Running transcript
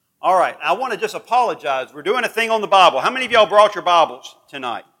All right, I want to just apologize. We're doing a thing on the Bible. How many of y'all brought your Bibles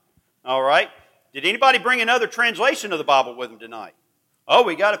tonight? All right. Did anybody bring another translation of the Bible with them tonight? Oh,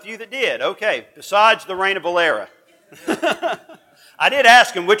 we got a few that did. Okay, besides the Reina Valera. I did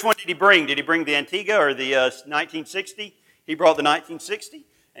ask him, which one did he bring? Did he bring the Antigua or the 1960? He brought the 1960.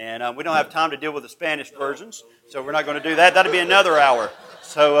 And we don't have time to deal with the Spanish versions, so we're not going to do that. That'll be another hour.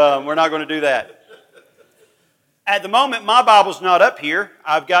 So we're not going to do that. At the moment, my Bible's not up here.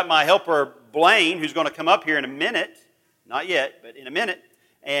 I've got my helper, Blaine, who's going to come up here in a minute. Not yet, but in a minute.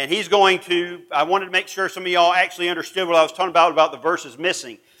 And he's going to, I wanted to make sure some of y'all actually understood what I was talking about the verses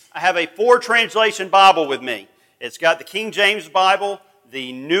missing. I have a 4-translation Bible with me. It's got the King James Bible,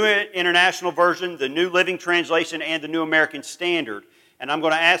 the New International Version, the New Living Translation, and the New American Standard. And I'm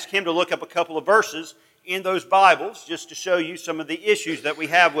going to ask him to look up a couple of verses in those Bibles just to show you some of the issues that we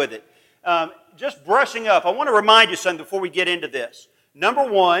have with it. Just brushing up, I want to remind you something before we get into this. Number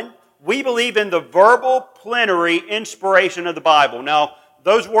one, we believe in the verbal plenary inspiration of the Bible. Now,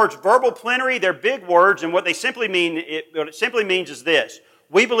 those words, verbal plenary, they're big words, and what they simply mean, what it simply means is this.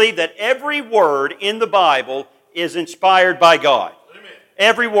 We believe that every word in the Bible is inspired by God. Amen.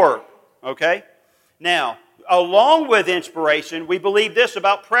 Every word, okay? Now, along with inspiration, we believe this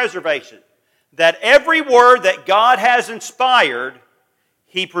about preservation, that every word that God has inspired,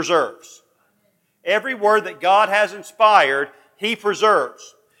 He preserves. Every word that God has inspired, He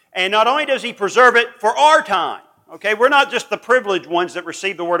preserves. And not only does He preserve it for our time, okay, we're not just the privileged ones that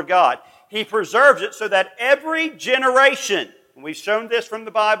receive the Word of God. He preserves it so that every generation, and we've shown this from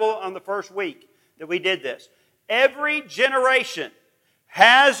the Bible on the first week that we did this, every generation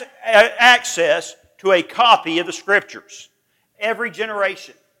has access to a copy of the Scriptures. Every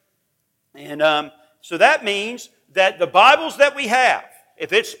generation. And so that means that the Bibles that we have,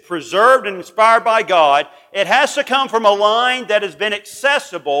 if it's preserved and inspired by God, it has to come from a line that has been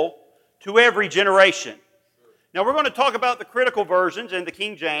accessible to every generation. Now we're going to talk about the critical versions in the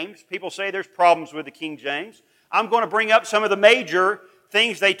King James. People say there's problems with the King James. I'm going to bring up some of the major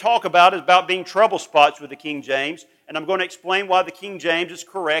things they talk about being trouble spots with the King James, and I'm going to explain why the King James is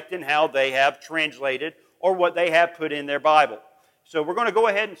correct in how they have translated or what they have put in their Bible. So we're going to go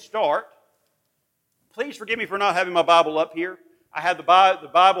ahead and start. Please forgive me for not having my Bible up here. I have the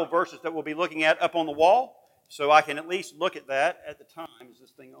Bible verses that we'll be looking at up on the wall, so I can at least look at that at the time. Is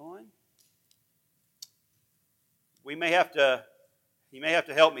this thing on? He may have to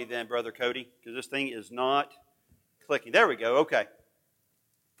help me then, Brother Cody, because this thing is not clicking. There we go, okay.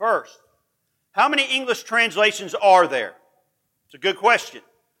 First, how many English translations are there? It's a good question.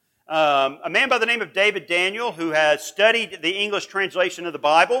 A man by the name of David Daniel, who has studied the English translation of the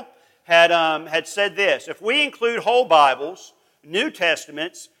Bible, had said this: if we include whole Bibles, New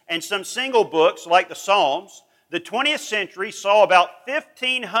Testaments, and some single books like the Psalms, the 20th century saw about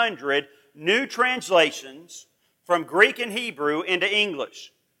 1,500 new translations from Greek and Hebrew into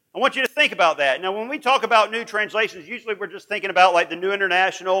English. I want you to think about that. Now, when we talk about new translations, usually we're just thinking about like the New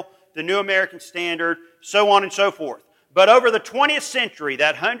International, the New American Standard, so on and so forth. But over the 20th century,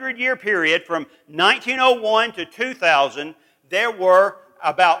 that 100-year period from 1901 to 2000, there were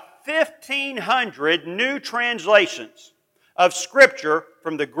about 1,500 new translations of Scripture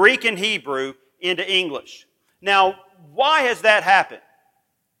from the Greek and Hebrew into English. Now, why has that happened?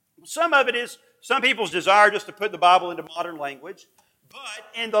 Some of it is some people's desire just to put the Bible into modern language.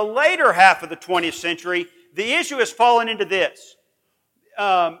 But in the later half of the 20th century, the issue has fallen into this.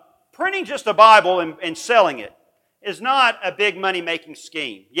 Printing just a Bible and selling it is not a big money-making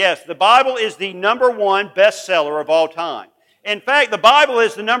scheme. Yes, the Bible is the #1 bestseller of all time. In fact, the Bible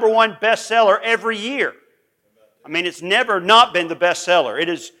is the #1 bestseller every year. I mean, it's never not been the bestseller. It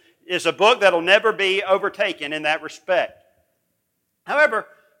is a book that will never be overtaken in that respect. However,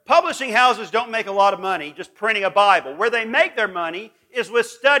 publishing houses don't make a lot of money just printing a Bible. Where they make their money is with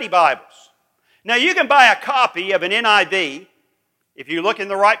study Bibles. Now, you can buy a copy of an NIV. If you look in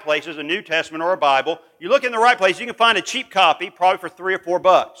the right places, a New Testament or a Bible, you look in the right place, you can find a cheap copy, probably for $3 or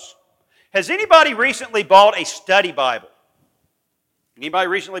 $4. Has anybody recently bought a study Bible? Anybody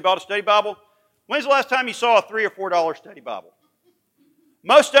recently bought a study Bible? When's the last time you saw a $3 or $4 study Bible?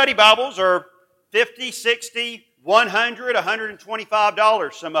 Most study Bibles are $50, $60, $100,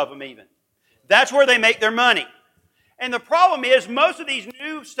 $125, some of them even. That's where they make their money. And the problem is, most of these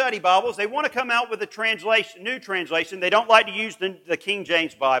new study Bibles, they want to come out with a new translation. They don't like to use the King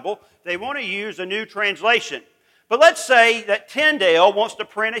James Bible. They want to use a new translation. But let's say that Tyndale wants to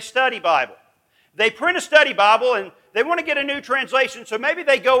print a study Bible. They print a study Bible and they want to get a new translation, so maybe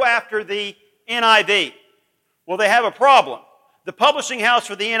they go after the NIV. Well, they have a problem. The publishing house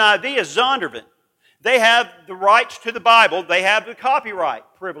for the NIV is Zondervan. They have the rights to the Bible. They have the copyright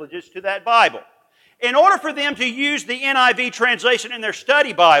privileges to that Bible. In order for them to use the NIV translation in their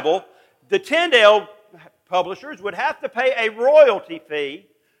study Bible, the Tyndale publishers would have to pay a royalty fee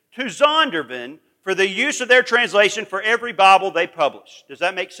to Zondervan for the use of their translation for every Bible they publish. Does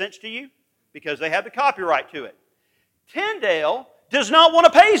that make sense to you? Because they have the copyright to it. Tyndale does not want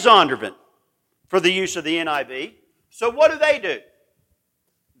to pay Zondervan for the use of the NIV. So what do?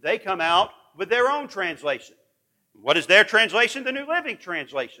 They come out with their own translation. What is their translation? The New Living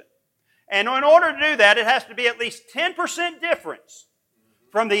Translation. And in order to do that, it has to be at least 10% difference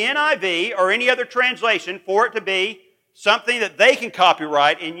from the NIV or any other translation for it to be something that they can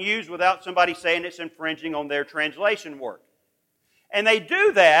copyright and use without somebody saying it's infringing on their translation work. And they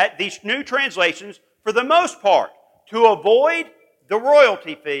do that, these new translations, for the most part, to avoid the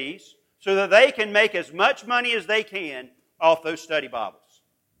royalty fees so that they can make as much money as they can off those study Bibles.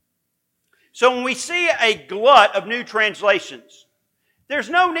 So when we see a glut of new translations, there's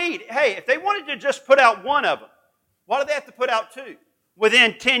no need. Hey, if they wanted to just put out one of them, why do they have to put out two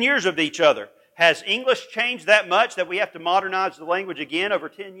within 10 years of each other? Has English changed that much that we have to modernize the language again over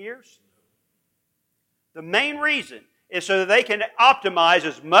 10 years? The main reason is so that they can optimize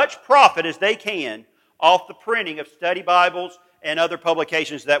as much profit as they can off the printing of study Bibles and other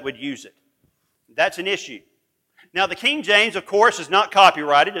publications that would use it. That's an issue. Now, the King James, of course, is not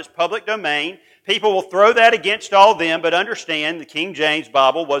copyrighted. It's public domain. People will throw that against all them, but understand the King James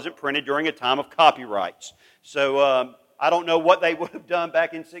Bible wasn't printed during a time of copyrights. So I don't know what they would have done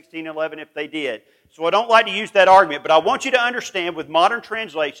back in 1611 if they did. So I don't like to use that argument, but I want you to understand with modern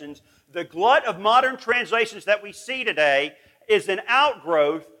translations, the glut of modern translations that we see today is an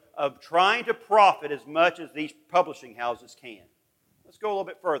outgrowth of trying to profit as much as these publishing houses can. Let's go a little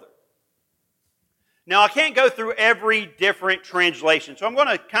bit further. Now, I can't go through every different translation, so I'm going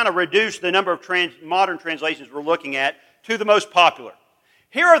to kind of reduce the number of modern translations we're looking at to the most popular.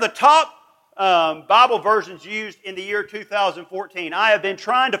 Here are the top Bible versions used in the year 2014. I have been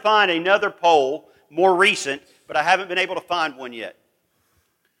trying to find another poll, more recent, but I haven't been able to find one yet.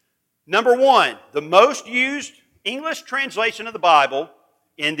 Number one, the most used English translation of the Bible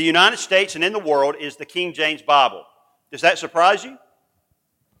in the United States and in the world is the King James Bible. Does that surprise you?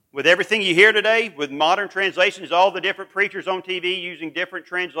 With everything you hear today, with modern translations, all the different preachers on TV using different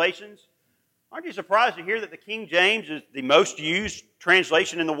translations, aren't you surprised to hear that the King James is the most used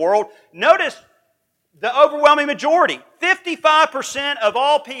translation in the world? Notice the overwhelming majority, 55% of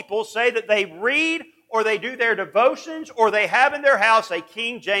all people say that they read or they do their devotions or they have in their house a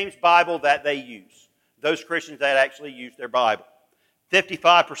King James Bible that they use. Those Christians that actually use their Bible.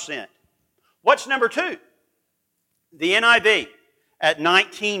 55%. What's number two? The NIV at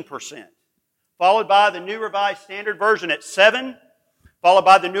 19%. Followed by the New Revised Standard Version at 7%. Followed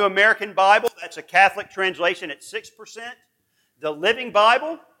by the New American Bible, that's a Catholic translation, at 6%. The Living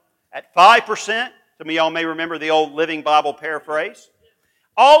Bible at 5%. Some of y'all may remember the old Living Bible paraphrase.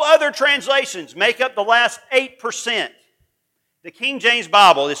 All other translations make up the last 8%. The King James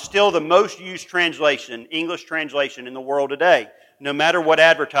Bible is still the most used translation, English translation in the world today, no matter what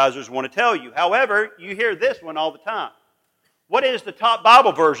advertisers want to tell you. However, you hear this one all the time. What is the top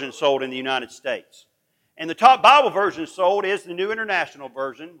Bible version sold in the United States? And the top Bible version sold is the New International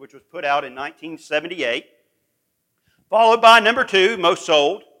Version, which was put out in 1978. Followed by number two, most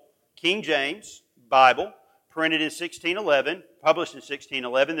sold, King James Bible, printed in 1611, published in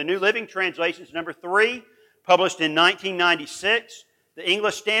 1611. The New Living Translation is number three, published in 1996. The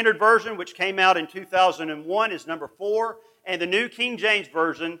English Standard Version, which came out in 2001, is number four. And the New King James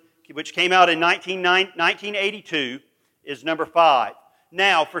Version, which came out in 1982, is number five.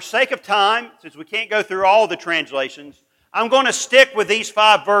 Now, for sake of time, since we can't go through all the translations, I'm going to stick with these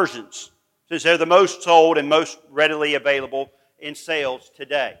five versions, since they're the most sold and most readily available in sales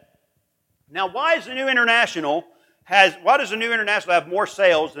today. Now, why does the New International have more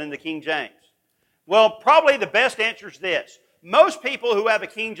sales than the King James? Well, probably the best answer is this. Most people who have a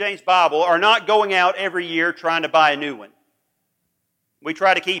King James Bible are not going out every year trying to buy a new one. We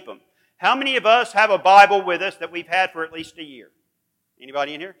try to keep them. How many of us have a Bible with us that we've had for at least a year?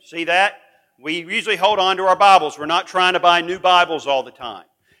 Anybody in here? See that? We usually hold on to our Bibles. We're not trying to buy new Bibles all the time.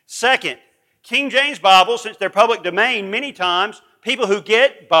 Second, King James Bibles, since they're public domain, many times people who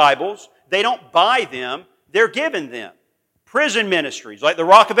get Bibles, they don't buy them, they're given them. Prison ministries, like the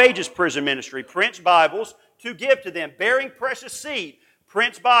Rock of Ages prison ministry, prints Bibles to give to them. Bearing Precious Seed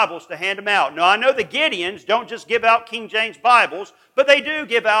prints Bibles to hand them out. Now, I know the Gideons don't just give out King James Bibles, but they do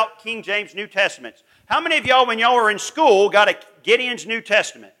give out King James New Testaments. How many of y'all, when y'all were in school, got a Gideon's New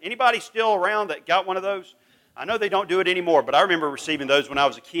Testament? Anybody still around that got one of those? I know they don't do it anymore, but I remember receiving those when I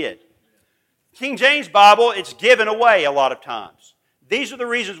was a kid. King James Bible, it's given away a lot of times. These are the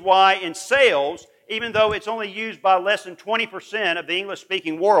reasons why in sales, even though it's only used by less than 20% of the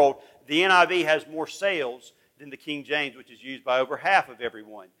English-speaking world, the NIV has more sales than the King James, which is used by over half of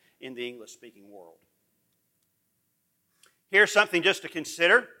everyone in the English-speaking world. Here's something just to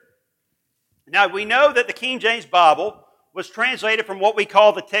consider. Now, we know that the King James Bible was translated from what we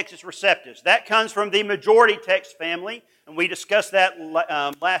call the Textus Receptus. That comes from the majority text family, and we discussed that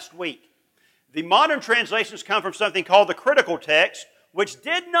last week. The modern translations come from something called the critical text, which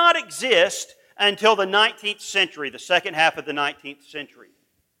did not exist until the 19th century, the second half of the 19th century.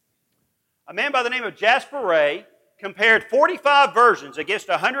 A man by the name of Jasper Ray compared 45 versions against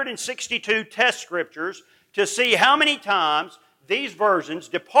 162 test scriptures to see how many times these versions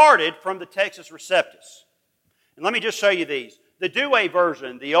departed from the Textus Receptus. And let me just show you these. The Douay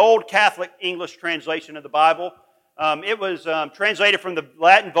version, the old Catholic English translation of the Bible, it was translated from the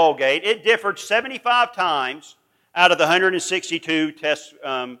Latin Vulgate. It differed 75 times out of the 162 test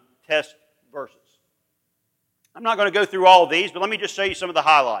verses. I'm not going to go through all of these, but let me just show you some of the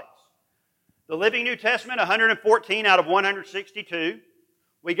highlights. The Living New Testament, 114 out of 162.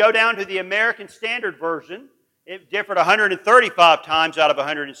 We go down to the American Standard Version. It differed 135 times out of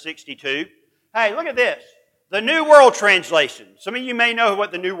 162. Hey, look at this. The New World Translation. Some of you may know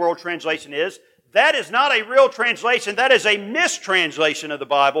what the New World Translation is. That is not a real translation. That is a mistranslation of the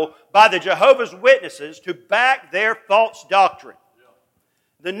Bible by the Jehovah's Witnesses to back their false doctrine.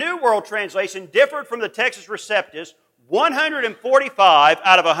 The New World Translation differed from the Textus Receptus 145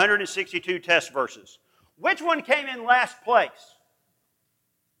 out of 162 test verses. Which one came in last place?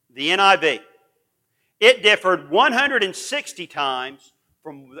 The NIV. It differed 160 times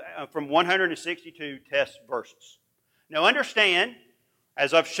from 162 test verses. Now understand,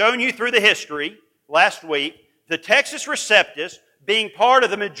 as I've shown you through the history last week, the Textus Receptus, being part of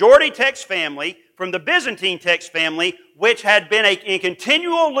the majority text family from the Byzantine text family, which had been in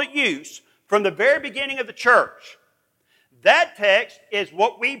continual use from the very beginning of the church. That text is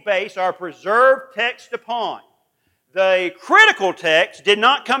what we base our preserved text upon. The critical text did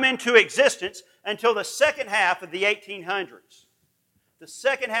not come into existence until the second half of the 1800s. The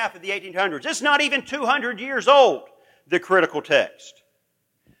second half of the 1800s. It's not even 200 years old, the critical text.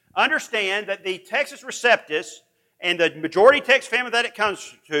 Understand that the Textus Receptus and the majority text family that it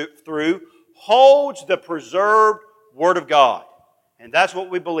comes through holds the preserved Word of God. And that's what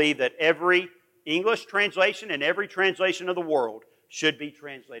we believe that every English translation and every translation of the world should be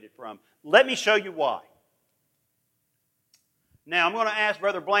translated from. Let me show you why. Now, I'm going to ask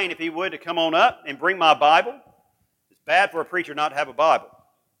Brother Blaine if he would to come on up and bring my Bible. It's bad for a preacher not to have a Bible.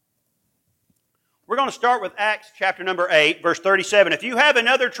 We're going to start with Acts chapter number 8, verse 37. If you have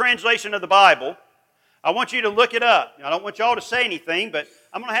another translation of the Bible, I want you to look it up. I don't want y'all to say anything, but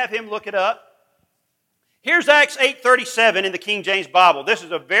I'm going to have him look it up. Here's Acts 8:37 in the King James Bible. This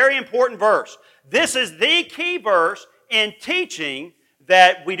is a very important verse. This is the key verse in teaching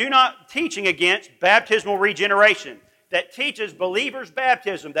that we do not teaching against baptismal regeneration, that teaches believers'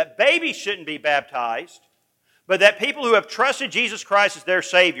 baptism, that babies shouldn't be baptized, but that people who have trusted Jesus Christ as their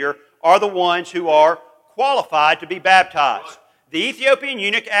Savior are the ones who are qualified to be baptized. The Ethiopian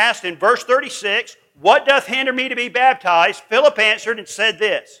eunuch asked in verse 36, "What doth hinder me to be baptized?" Philip answered and said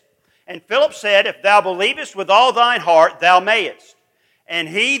this. And Philip said, "If thou believest with all thine heart, thou mayest." And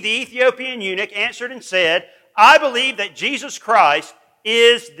he, the Ethiopian eunuch, answered and said, "I believe that Jesus Christ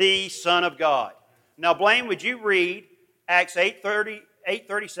is the Son of God." Now, Blaine, would you read Acts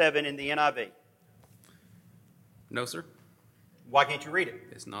 8:37 in the NIV? No, sir. Why can't you read it?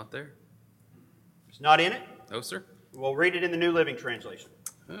 It's not there. It's not in it? No, sir. Well, read it in the New Living Translation.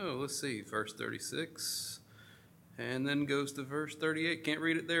 Oh, let's see. Verse 36. And then goes to verse 38. Can't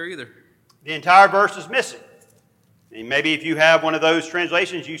read it there either. The entire verse is missing. And maybe if you have one of those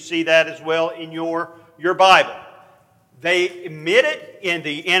translations, you see that as well in your Bible. They omit it in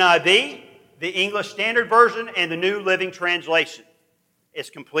the NIV, the English Standard Version, and the New Living Translation. It's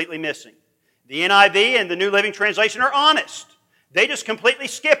completely missing. The NIV and the New Living Translation are honest. They just completely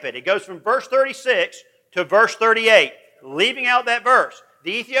skip it. It goes from verse 36 to verse 38, leaving out that verse.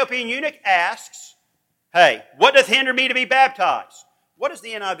 The Ethiopian eunuch asks, "Hey, what doth hinder me to be baptized?" What does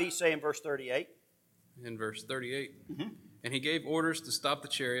the NIV say in verse 38? In verse 38. And he gave orders to stop the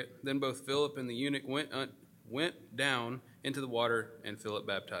chariot. Then both Philip and the eunuch went down into the water, and Philip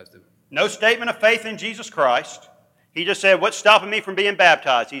baptized him. No statement of faith in Jesus Christ. He just said, "What's stopping me from being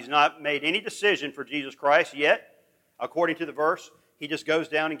baptized?" He's not made any decision for Jesus Christ yet, according to the verse. He just goes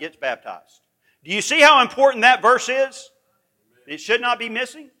down and gets baptized. Do you see how important that verse is? It should not be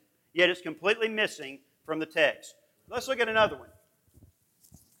missing, yet it's completely missing from the text. Let's look at another one.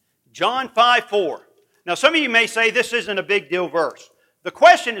 John 5:4. Now some of you may say this isn't a big deal verse. The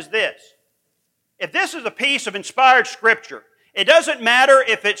question is this. If this is a piece of inspired Scripture, it doesn't matter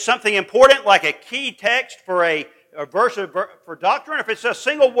if it's something important like a key text for a verse for doctrine, if it's a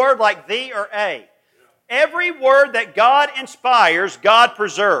single word like the or a. Every word that God inspires, God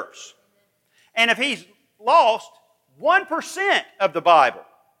preserves. And if He's lost 1% of the Bible,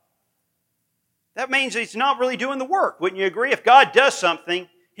 that means He's not really doing the work. Wouldn't you agree? If God does something,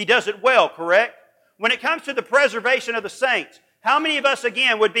 He does it well, correct? When it comes to the preservation of the saints, how many of us,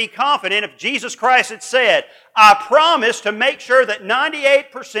 again, would be confident if Jesus Christ had said, I promise to make sure that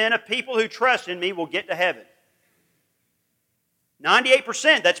 98% of people who trust in me will get to heaven?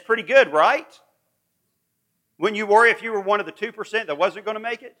 98%, that's pretty good, right? Wouldn't you worry if you were one of the 2% that wasn't going to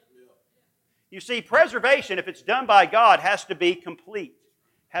make it? You see, preservation, if it's done by God, has to be complete,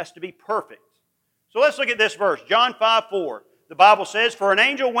 has to be perfect. So let's look at this verse, John 5:4. The Bible says, For an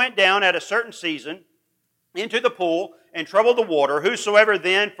angel went down at a certain season into the pool and troubled the water. Whosoever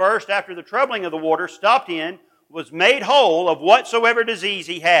then first after the troubling of the water stopped in was made whole of whatsoever disease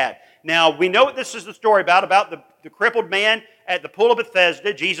he had. Now, we know what this is the story about the crippled man at the pool of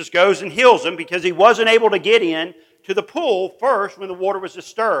Bethesda. Jesus goes and heals him because he wasn't able to get in to the pool first when the water was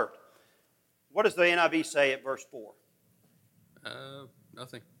disturbed. What does the NIV say at verse 4?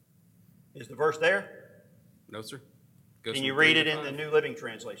 Nothing. Is the verse there? No, sir. Can you read it in the New Living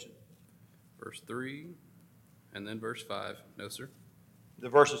Translation? Verse 3 and then verse 5. No, sir. The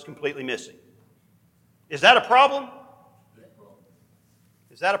verse is completely missing. Is that a problem?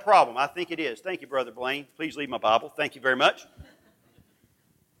 Is that a problem? I think it is. Thank you, Brother Blaine. Please leave my Bible. Thank you very much.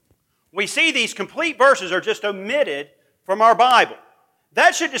 We see these complete verses are just omitted from our Bible.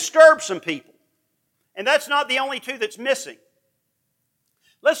 That should disturb some people. And that's not the only two that's missing.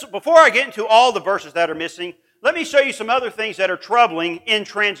 Before I get into all the verses that are missing, let me show you some other things that are troubling in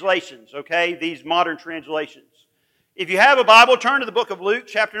translations, okay? These modern translations. If you have a Bible, turn to the book of Luke,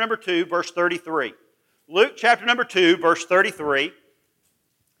 chapter number 2, verse 33. Luke, chapter number 2, verse 33.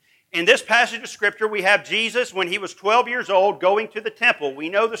 In this passage of Scripture, we have Jesus, when He was 12 years old, going to the temple. We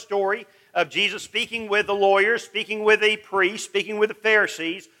know the story of Jesus speaking with the lawyers, speaking with the priests, speaking with the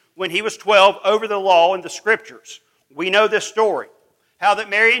Pharisees, when He was 12, over the law and the Scriptures. We know this story. How that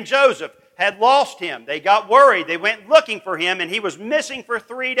Mary and Joseph had lost Him. They got worried. They went looking for Him, and He was missing for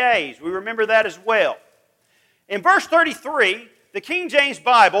 3 days. We remember that as well. In verse 33, the King James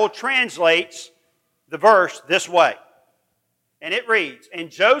Bible translates the verse this way. And it reads, And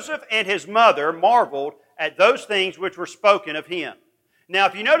Joseph and his mother marveled at those things which were spoken of Him. Now,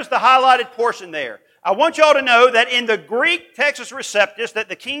 if you notice the highlighted portion there, I want you all to know that in the Greek Textus Receptus that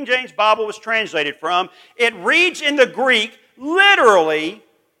the King James Bible was translated from, it reads in the Greek, literally,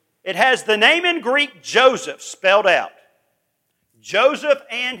 it has the name in Greek, Joseph, spelled out. Joseph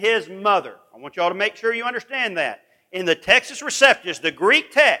and his mother. I want you all to make sure you understand that. In the Textus Receptus, the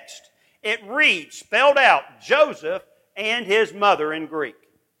Greek text, it reads, spelled out, Joseph and his mother in Greek.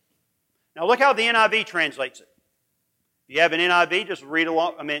 Now look how the NIV translates it. If you have an NIV, just read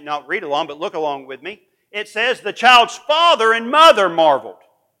along, not read along, but look along with me. It says, the child's father and mother marveled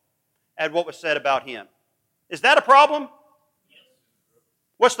at what was said about him. Is that a problem?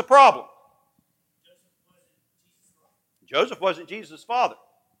 What's the problem? Joseph wasn't Jesus' father.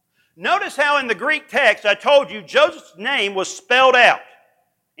 Notice how in the Greek text I told you Joseph's name was spelled out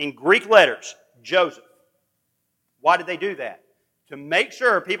in Greek letters, Joseph. Why did they do that? To make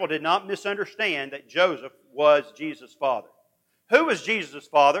sure people did not misunderstand that Joseph was Jesus' father. Who was Jesus'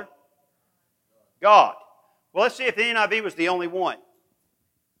 father? God. Well, let's see if the NIV was the only one.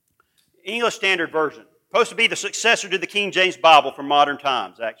 English Standard Version, supposed to be the successor to the King James Bible for modern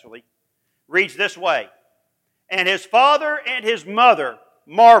times, actually, reads this way. And his father and his mother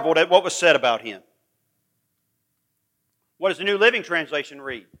marveled at what was said about him. What does the New Living Translation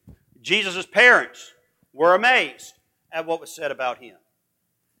read? Jesus' parents were amazed at what was said about him.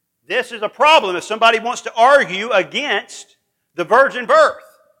 This is a problem if somebody wants to argue against the virgin birth.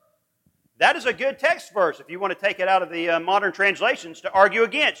 That is a good text verse if you want to take it out of the modern translations to argue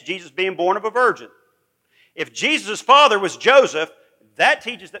against Jesus being born of a virgin. If Jesus' father was Joseph, that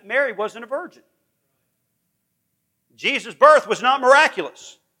teaches that Mary wasn't a virgin. Jesus' birth was not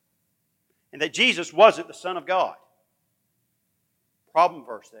miraculous, and that Jesus wasn't the Son of God. Problem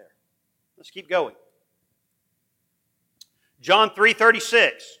verse there. Let's keep going. John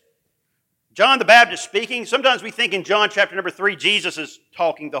 3:36. John the Baptist speaking. Sometimes we think in John chapter number 3, Jesus is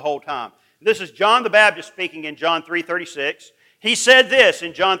talking the whole time. This is John the Baptist speaking in John 3:36. He said this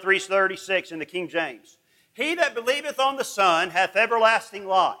in John 3:36 in the King James. He that believeth on the Son hath everlasting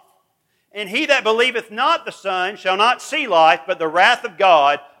life. And he that believeth not the Son shall not see life, but the wrath of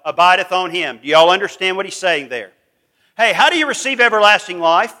God abideth on him. Do y'all understand what he's saying there? Hey, how do you receive everlasting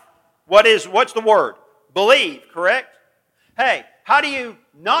life? What's the word? Believe, correct? Hey, how do you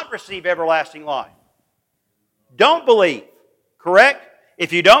not receive everlasting life? Don't believe, correct?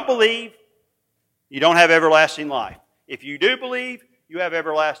 If you don't believe, you don't have everlasting life. If you do believe, you have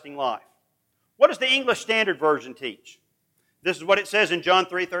everlasting life. What does the English Standard Version teach? This is what it says in John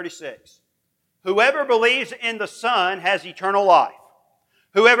 3:36. Whoever believes in the Son has eternal life.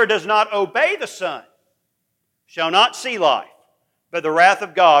 Whoever does not obey the Son shall not see life, but the wrath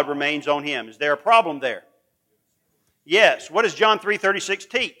of God remains on him. Is there a problem there? Yes. What does John 3:36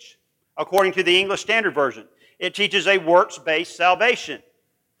 teach? According to the English Standard Version, it teaches a works-based salvation.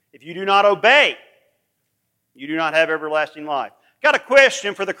 If you do not obey, you do not have everlasting life. Got a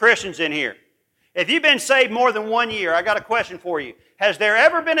question for the Christians in here. If you've been saved more than 1 year, I got a question for you. Has there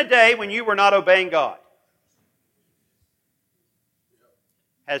ever been a day when you were not obeying God?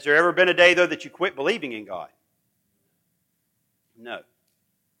 Has there ever been a day, though, that you quit believing in God? No.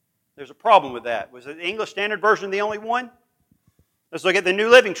 There's a problem with that. Was the English Standard Version the only one? Let's look at the New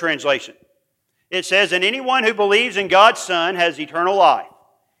Living Translation. It says, and anyone who believes in God's Son has eternal life.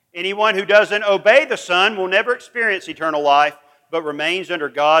 Anyone who doesn't obey the Son will never experience eternal life, but remains under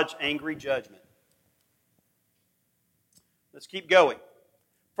God's angry judgment. Let's keep going.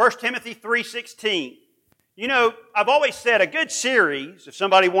 1 Timothy 3:16. You know, I've always said a good series, if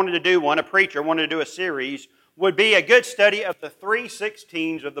somebody wanted to do one, a preacher wanted to do a series, would be a good study of the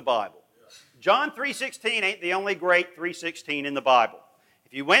 3:16s of the Bible. John 3:16 ain't the only great 3:16 in the Bible.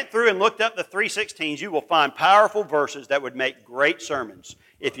 If you went through and looked up the 3:16s, you will find powerful verses that would make great sermons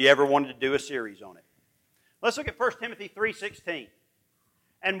if you ever wanted to do a series on it. Let's look at 1 Timothy 3:16.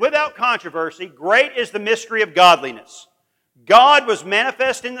 And without controversy, great is the mystery of godliness. God was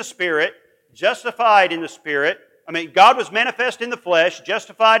manifest in the Spirit, justified in the Spirit. God was manifest in the flesh,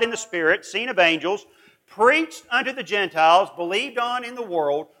 justified in the Spirit, seen of angels, preached unto the Gentiles, believed on in the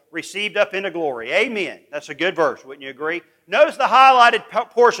world, received up into glory. Amen. That's a good verse, wouldn't you agree? Notice the highlighted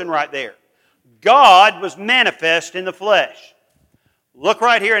portion right there. God was manifest in the flesh. Look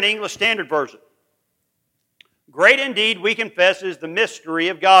right here in English Standard Version. Great indeed, we confess, is the mystery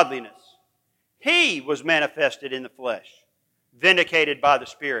of godliness. He was manifested in the flesh, vindicated by the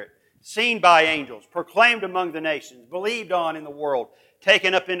Spirit, seen by angels, proclaimed among the nations, believed on in the world,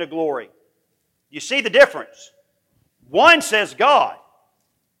 taken up into glory. You see the difference? One says God,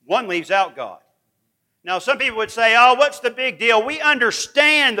 one leaves out God. Now some people would say, oh, what's the big deal? We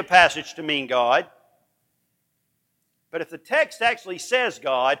understand the passage to mean God. But if the text actually says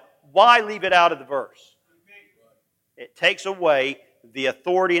God, why leave it out of the verse? It takes away the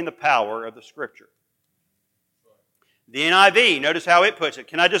authority and the power of the Scripture. The NIV, notice how it puts it.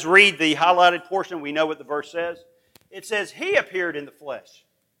 Can I just read the highlighted portion? We know what the verse says. It says, He appeared in the flesh.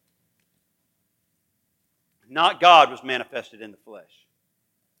 Not God was manifested in the flesh.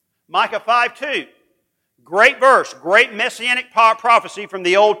 Micah 5:2. Great verse, great messianic prophecy from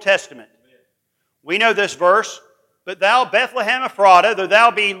the Old Testament. We know this verse. But thou, Bethlehem Ephratah, though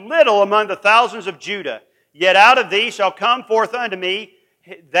thou be little among the thousands of Judah, yet out of thee shall come forth unto me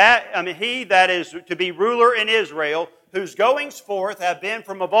he that is to be ruler in Israel, whose goings forth have been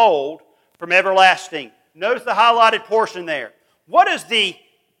from of old, from everlasting. Notice the highlighted portion there. What does the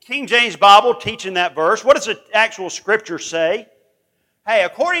King James Bible teach in that verse? What does the actual Scripture say? Hey,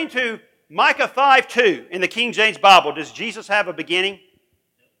 according to Micah 5:2 in the King James Bible, does Jesus have a beginning?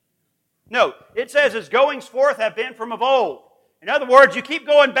 No. It says his goings forth have been from of old. In other words, you keep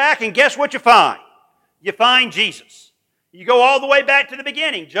going back and guess what you find? You find Jesus. You go all the way back to the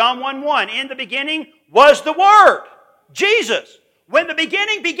beginning. John 1:1. In the beginning was the Word. Jesus. When the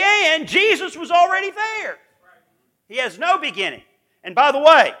beginning began, Jesus was already there. He has no beginning. And by the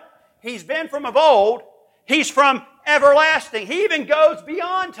way, He's been from of old. He's from everlasting. He even goes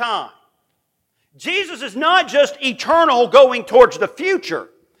beyond time. Jesus is not just eternal going towards the future.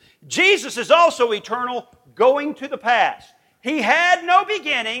 Jesus is also eternal going to the past. He had no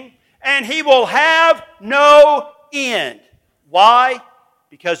beginning and He will have no end. Why?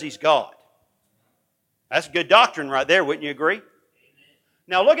 Because He's God. That's good doctrine right there, wouldn't you agree?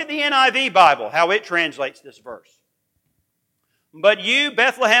 Now look at the NIV Bible, how it translates this verse. But you,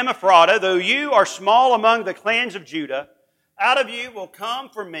 Bethlehem Ephratah, though you are small among the clans of Judah, out of you will come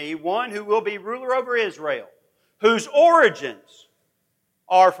for me one who will be ruler over Israel, whose origins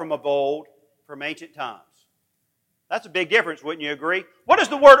are from of old, from ancient times. That's a big difference, wouldn't you agree? What does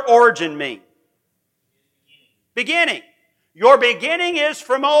the word origin mean? Beginning. Your beginning is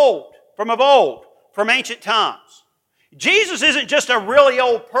from old, from ancient times. Jesus isn't just a really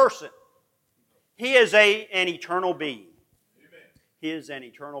old person. He is an eternal being. He is an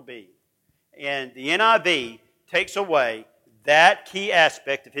eternal being. And the NIV takes away that key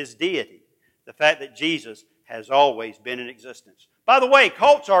aspect of His deity, the fact that Jesus has always been in existence. By the way,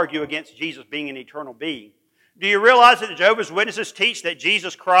 cults argue against Jesus being an eternal being. Do you realize that the Jehovah's Witnesses teach that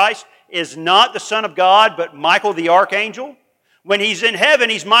Jesus Christ is not the Son of God, but Michael the Archangel? When He's in heaven,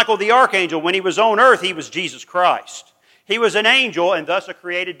 He's Michael the Archangel. When He was on earth, He was Jesus Christ. He was an angel and thus a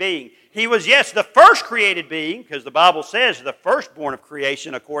created being. He was, yes, the first created being, because the Bible says the firstborn of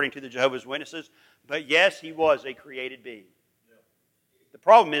creation according to the Jehovah's Witnesses. But yes, He was a created being. The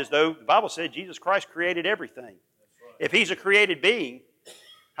problem is, though, the Bible said Jesus Christ created everything. If He's a created being,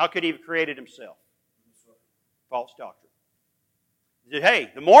 how could He have created Himself? False doctrine.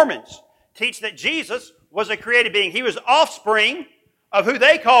 Hey, the Mormons teach that Jesus was a created being. He was offspring of who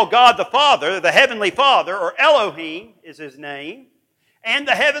they call God the Father, the Heavenly Father, or Elohim is His name, and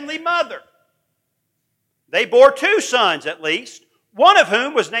the Heavenly Mother. They bore two sons at least, one of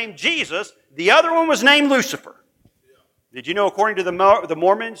whom was named Jesus, the other one was named Lucifer. Did you know, according to the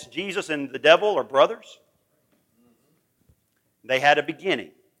Mormons, Jesus and the devil are brothers? They had a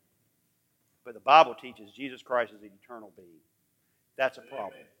beginning. But the Bible teaches Jesus Christ is an eternal being. That's a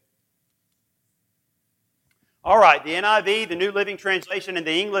problem. All right, the NIV, the New Living Translation, and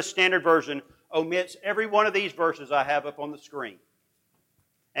the English Standard Version omits every one of these verses I have up on the screen.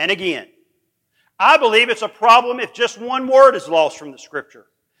 And again, I believe it's a problem if just one word is lost from the Scripture.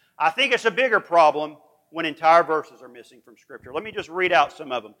 I think it's a bigger problem when entire verses are missing from Scripture. Let me just read out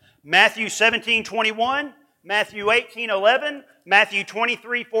some of them. Matthew 17:21, Matthew 18:11, Matthew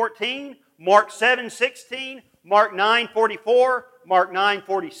 23:14, Mark 7:16, Mark 9:44, Mark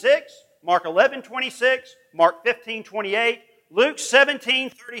 9:46, Mark 11:26, Mark 15:28, Luke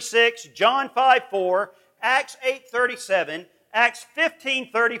 17:36, John 5:4, Acts 8:37, Acts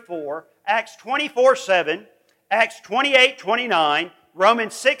 15:34, Acts 24:7, Acts 28:29,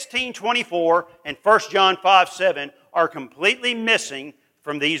 Romans 16:24, and 1 John 5:7 are completely missing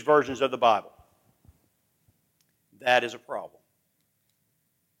from these versions of the Bible. That is a problem.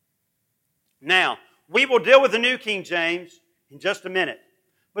 Now, we will deal with the New King James in just a minute.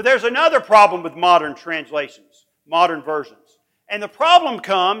 But there's another problem with modern translations, modern versions. And the problem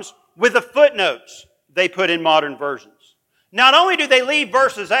comes with the footnotes they put in modern versions. Not only do they leave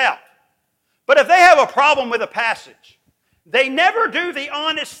verses out, but if they have a problem with a passage, they never do the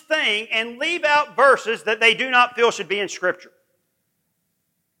honest thing and leave out verses that they do not feel should be in Scripture.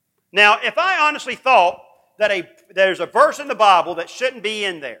 Now, if I honestly thought that there's a verse in the Bible that shouldn't be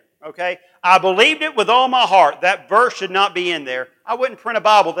in there, okay, I believed it with all my heart, that verse should not be in there, I wouldn't print a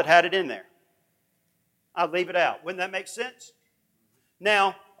Bible that had it in there. I'd leave it out. Wouldn't that make sense?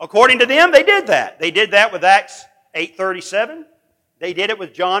 Now, according to them, they did that. They did that with Acts 8:37. They did it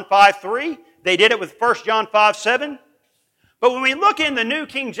with John 5:3. They did it with 1 John 5:7. But when we look in the New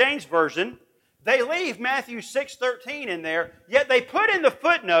King James Version, they leave Matthew 6:13 in there, yet they put in the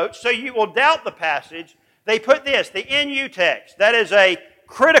footnotes, so you will doubt the passage, they put this, the NU text, that is a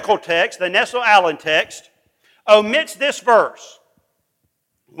critical text, the Nestle-Aland text, omits this verse.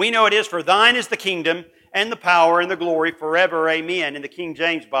 We know it is, for thine is the kingdom and the power and the glory forever, amen, in the King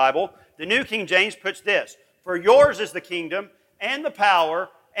James Bible. The New King James puts this, for yours is the kingdom and the power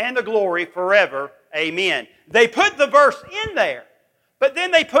and the glory forever, amen. They put the verse in there, but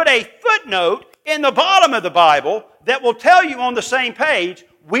then they put a footnote in the bottom of the Bible that will tell you on the same page,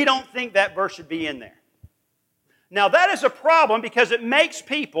 we don't think that verse should be in there. Now that is a problem because it makes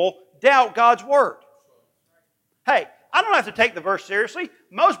people doubt God's Word. Hey, I don't have to take the verse seriously.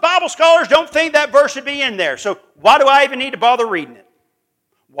 Most Bible scholars don't think that verse should be in there. So why do I even need to bother reading it?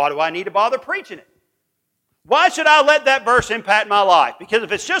 Why do I need to bother preaching it? Why should I let that verse impact my life? Because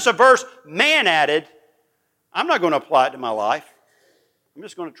if it's just a verse man added, I'm not going to apply it to my life. I'm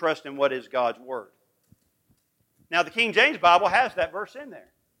just going to trust in what is God's Word. Now the King James Bible has that verse in there.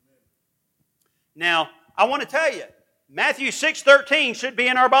 Now, I want to tell you, Matthew 6:13 should be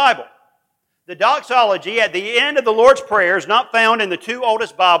in our Bible. The doxology at the end of the Lord's Prayer is not found in the two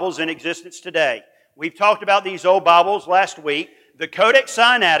oldest Bibles in existence today. We've talked about these old Bibles last week, the Codex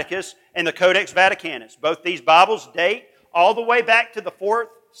Sinaiticus and the Codex Vaticanus. Both these Bibles date all the way back to the 4th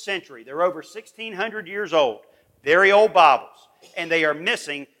century. They're over 1,600 years old. Very old Bibles. And they are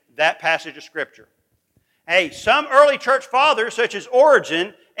missing that passage of Scripture. Hey, some early church fathers, such as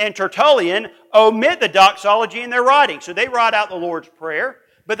Origen and Tertullian, omit the doxology in their writing. So they write out the Lord's Prayer,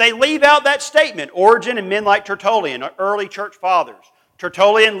 but they leave out that statement. Origen and men like Tertullian, early church fathers.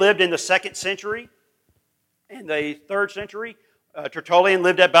 Tertullian lived in the 2nd century and the 3rd century. Tertullian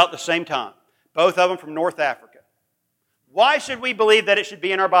lived at about the same time. Both of them from North Africa. Why should we believe that it should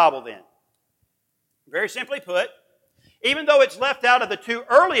be in our Bible then? Very simply put, even though it's left out of the two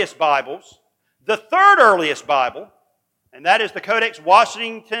earliest Bibles, the third earliest Bible, and that is the Codex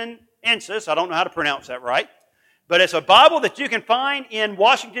Washingtonensis, I don't know how to pronounce that right, but it's a Bible that you can find in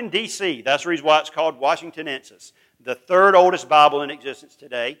Washington, D.C. That's the reason why it's called Washingtonensis, the third oldest Bible in existence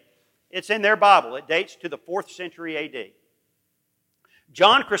today. It's in their Bible. It dates to the 4th century A.D.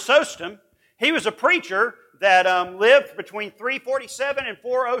 John Chrysostom, he was a preacher that lived between 347 and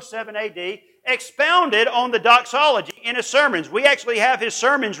 407 A.D., expounded on the doxology in his sermons. We actually have his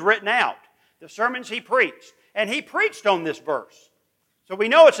sermons written out, the sermons he preached. And he preached on this verse. So we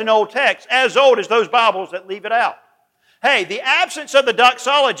know it's an old text, as old as those Bibles that leave it out. Hey, the absence of the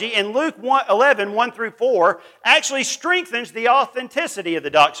doxology in Luke 11, 1 through 4, actually strengthens the authenticity of the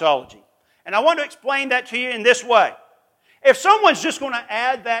doxology. And I want to explain that to you in this way. If someone's just going to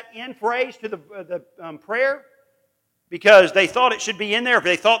add that in phrase to the prayer, because they thought it should be in there, if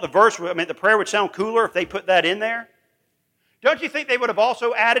they thought the prayer would sound cooler if they put that in there, don't you think they would have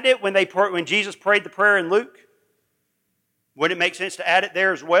also added it when Jesus prayed the prayer in Luke? Wouldn't it make sense to add it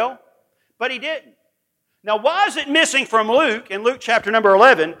there as well? But he didn't. Now, why is it missing from Luke, in Luke chapter number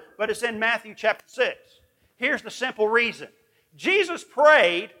 11, but it's in Matthew chapter 6? Here's the simple reason. Jesus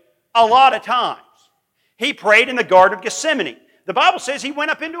prayed a lot of times. He prayed in the Garden of Gethsemane. The Bible says he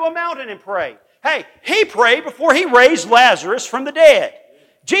went up into a mountain and prayed. Hey, he prayed before he raised Lazarus from the dead.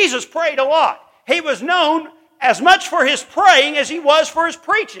 Jesus prayed a lot. He was known as much for his praying as he was for his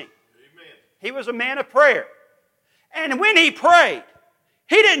preaching. Amen. He was a man of prayer. And when he prayed,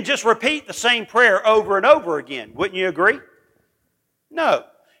 he didn't just repeat the same prayer over and over again. Wouldn't you agree? No.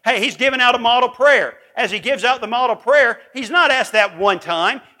 Hey, he's given out a model prayer. As he gives out the model prayer, he's not asked that one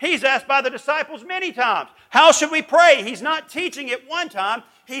time. He's asked by the disciples many times. How should we pray? He's not teaching it one time.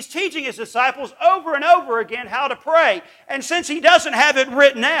 He's teaching his disciples over and over again how to pray. And since he doesn't have it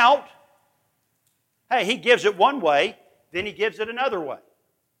written out, hey, he gives it one way, then he gives it another way.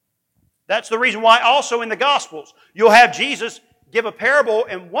 That's the reason why also in the Gospels, you'll have Jesus give a parable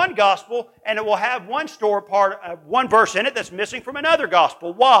in one Gospel, and it will have one verse in it that's missing from another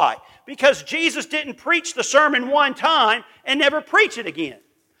Gospel. Why? Because Jesus didn't preach the sermon one time and never preach it again.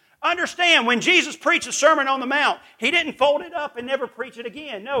 Understand, when Jesus preached the Sermon on the Mount, He didn't fold it up and never preach it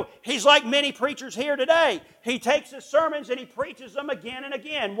again. No, He's like many preachers here today. He takes His sermons and He preaches them again and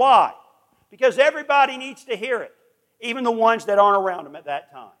again. Why? Because everybody needs to hear it, even the ones that aren't around Him at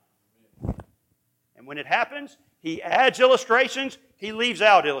that time. And when it happens, He adds illustrations, He leaves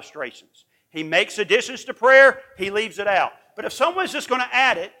out illustrations. He makes additions to prayer, He leaves it out. But if someone's just going to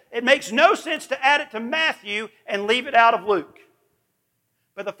add it, it makes no sense to add it to Matthew and leave it out of Luke.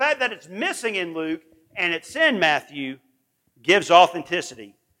 But the fact that it's missing in Luke and it's in Matthew gives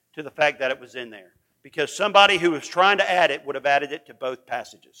authenticity to the fact that it was in there. Because somebody who was trying to add it would have added it to both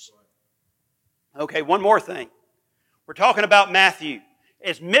passages. Okay, one more thing. We're talking about Matthew.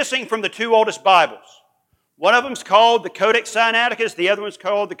 It's missing from the two oldest Bibles. One of them's called the Codex Sinaiticus, the other one's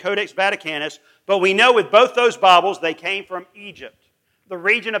called the Codex Vaticanus. But we know with both those Bibles, they came from Egypt, the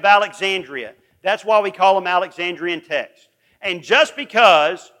region of Alexandria. That's why we call them Alexandrian texts. And just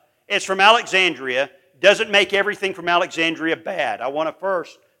because it's from Alexandria doesn't make everything from Alexandria bad. I want to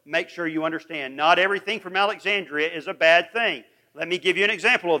first make sure you understand, not everything from Alexandria is a bad thing. Let me give you an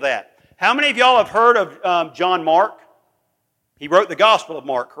example of that. How many of y'all have heard of John Mark? He wrote the Gospel of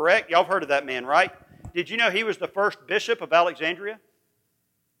Mark, correct? Y'all have heard of that man, right? Did you know he was the first bishop of Alexandria?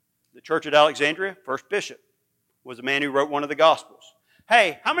 The Church at Alexandria, first bishop, was a man who wrote one of the Gospels.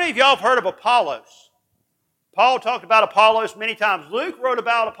 Hey, how many of y'all have heard of Apollos? Paul talked about Apollos many times. Luke wrote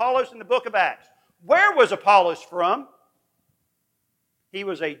about Apollos in the book of Acts. Where was Apollos from? He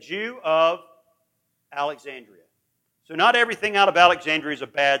was a Jew of Alexandria. So not everything out of Alexandria is a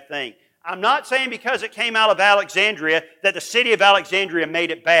bad thing. I'm not saying because it came out of Alexandria that the city of Alexandria made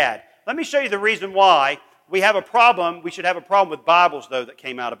it bad. Let me show you the reason why we have a problem. We should have a problem with Bibles, though, that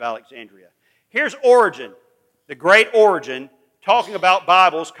came out of Alexandria. Here's Origen, the great Origen, talking about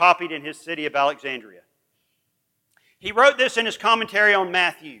Bibles copied in his city of Alexandria. He wrote this in his commentary on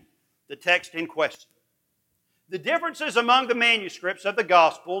Matthew, the text in question. The differences among the manuscripts of the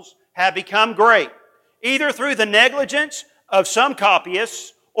Gospels have become great, either through the negligence of some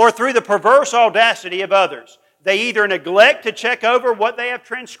copyists or through the perverse audacity of others. They either neglect to check over what they have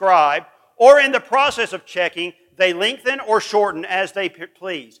transcribed, or in the process of checking, they lengthen or shorten as they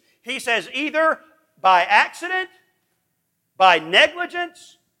please. He says either by accident, by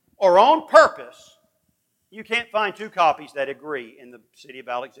negligence, or on purpose, you can't find two copies that agree in the city of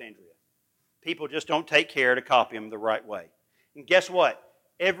Alexandria. People just don't take care to copy them the right way. And guess what?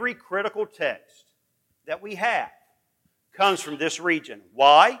 Every critical text that we have comes from this region.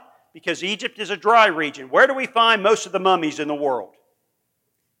 Why? because Egypt is a dry region. Where do we find most of the mummies in the world?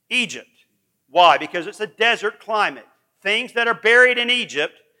 Egypt. Why? Because it's a desert climate. Things that are buried in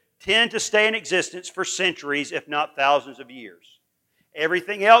Egypt tend to stay in existence for centuries, if not thousands of years.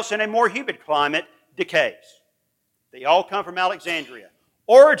 Everything else in a more humid climate decays. They all come from Alexandria.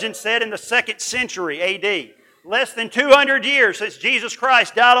 Origen said in the 2nd century AD, less than 200 years since Jesus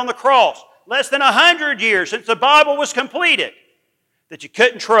Christ died on the cross, less than 100 years since the Bible was completed, that you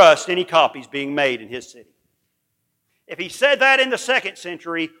couldn't trust any copies being made in his city. If he said that in the 2nd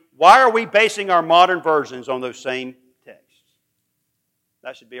century, why are we basing our modern versions on those same texts?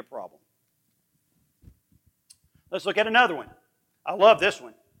 That should be a problem. Let's look at another one. I love this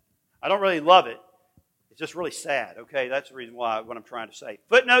one. I don't really love it. It's just really sad, okay? That's the reason why, what I'm trying to say.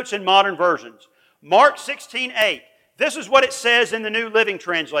 Footnotes in modern versions. Mark 16:8. This is what it says in the New Living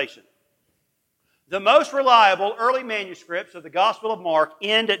Translation. The most reliable early manuscripts of the Gospel of Mark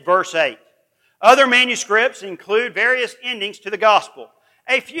end at verse 8. Other manuscripts include various endings to the Gospel.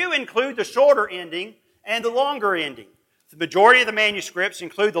 A few include the shorter ending and the longer ending. The majority of the manuscripts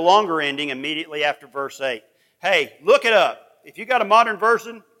include the longer ending immediately after verse 8. Hey, look it up. If you got a modern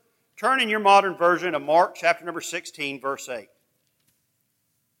version, turn in your modern version to Mark chapter number 16, verse 8.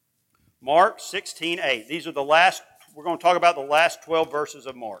 Mark 16:8. These are the last, we're going to talk about the last 12 verses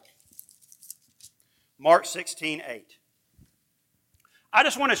of Mark. Mark 16:8. I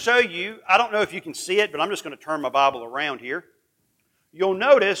just want to show you, I don't know if you can see it, but I'm just going to turn my Bible around here. You'll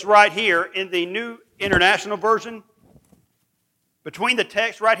notice right here in the New International Version, between the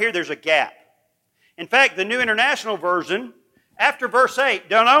text right here, there's a gap. In fact, the New International Version, after verse 8,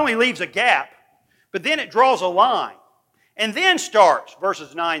 not only leaves a gap, but then it draws a line, and then starts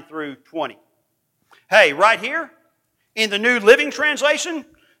verses 9 through 20. Hey, right here, in the New Living Translation,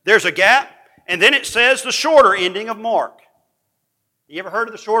 there's a gap, and then it says the shorter ending of Mark. You ever heard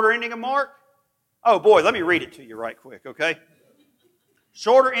of the shorter ending of Mark? Oh boy, let me read it to you right quick, okay?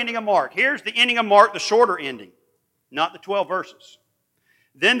 Shorter ending of Mark. Here's the ending of Mark, the shorter ending, not the 12 verses.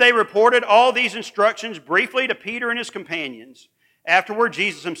 Then they reported all these instructions briefly to Peter and his companions. Afterward,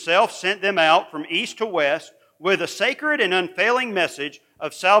 Jesus himself sent them out from east to west with a sacred and unfailing message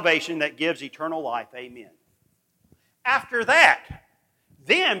of salvation that gives eternal life. Amen. After that,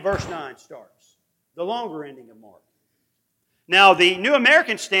 then verse 9 starts, the longer ending of Mark. Now, the New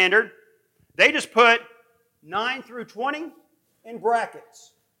American Standard, they just put 9 through 20 in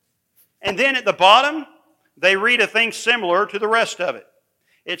brackets. And then at the bottom, they read a thing similar to the rest of it.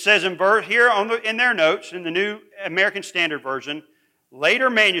 It says in their notes, in the New American Standard Version, later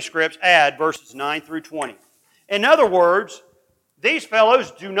manuscripts add verses 9 through 20. In other words, these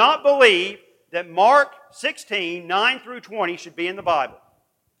fellows do not believe that Mark 16, 9 through 20 should be in the Bible.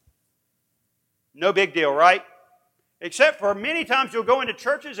 No big deal, right? Except for many times you'll go into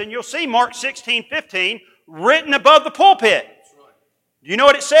churches and you'll see Mark 16, 15 written above the pulpit. Do you know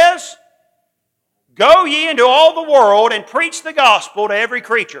what it says? Go ye into all the world and preach the gospel to every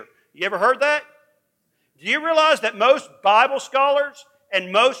creature. You ever heard that? Do you realize that most Bible scholars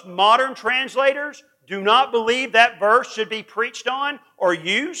and most modern translators do not believe that verse should be preached on or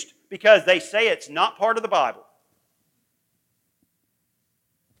used because they say it's not part of the Bible?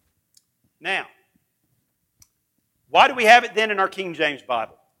 Now, why do we have it then in our King James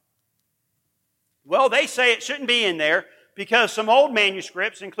Bible? Well, they say it shouldn't be in there because some old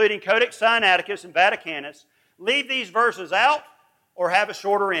manuscripts, including Codex Sinaiticus and Vaticanus, leave these verses out or have a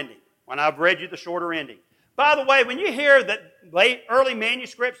shorter ending, when I've read you the shorter ending. By the way, when you hear that early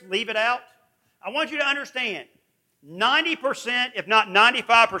manuscripts leave it out, I want you to understand, 90%, if not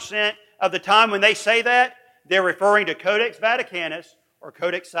 95% of the time when they say that, they're referring to Codex Vaticanus or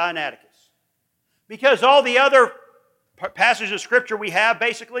Codex Sinaiticus. Because all the other passages of Scripture we have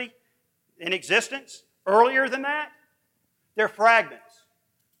basically in existence earlier than that, they're fragments.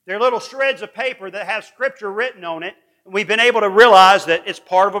 They're little shreds of paper that have Scripture written on it, and we've been able to realize that it's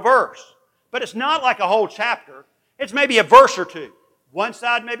part of a verse. But it's not like a whole chapter. It's maybe a verse or two. One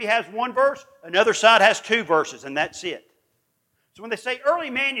side maybe has one verse, another side has two verses, and that's it. So when they say early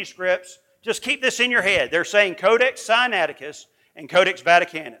manuscripts, just keep this in your head. They're saying Codex Sinaiticus and Codex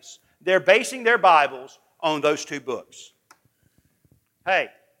Vaticanus. They're basing their Bibles on those two books. Hey,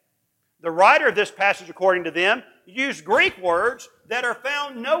 the writer of this passage, according to them, used Greek words that are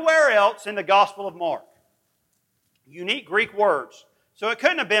found nowhere else in the Gospel of Mark. Unique Greek words. So it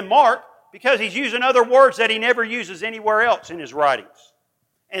couldn't have been Mark because he's using other words that he never uses anywhere else in his writings.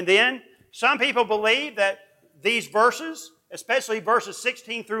 And then some people believe that these verses, especially verses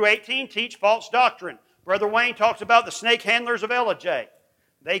 16 through 18, teach false doctrine. Brother Wayne talks about the snake handlers of Elijah.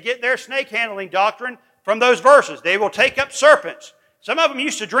 They get their snake handling doctrine from those verses. They will take up serpents. Some of them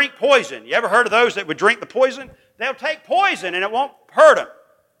used to drink poison. You ever heard of those that would drink the poison? They'll take poison and it won't hurt them.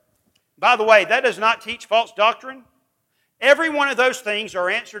 By the way, that does not teach false doctrine. Every one of those things are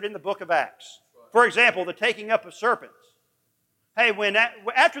answered in the book of Acts. For example, the taking up of serpents. Hey,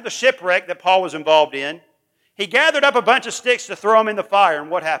 after the shipwreck that Paul was involved in, he gathered up a bunch of sticks to throw them in the fire, and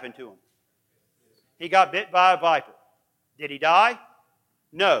what happened to him? He got bit by a viper. Did he die?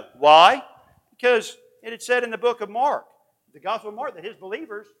 No. Why? Because it had said in the book of Mark, the Gospel of Mark, that his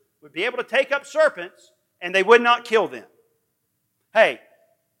believers would be able to take up serpents and they would not kill them. Hey,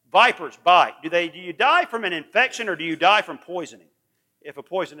 vipers bite. Do you die from an infection or do you die from poisoning if a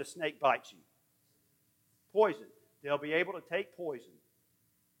poisonous snake bites you? Poison. They'll be able to take poison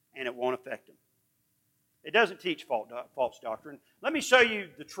and it won't affect them. It doesn't teach false doctrine. Let me show you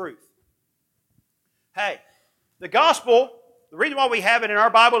the truth. Hey, the gospel, the reason why we have it in our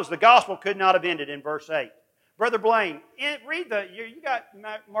Bible is the gospel could not have ended in verse 8. Brother Blaine, you got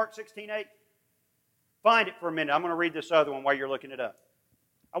Mark 16:8? Find it for a minute. I'm going to read this other one while you're looking it up.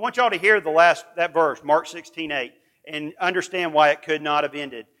 I want y'all to hear that verse, Mark 16:8, and understand why it could not have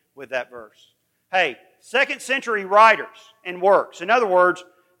ended with that verse. Hey, 2nd century writers and works. In other words,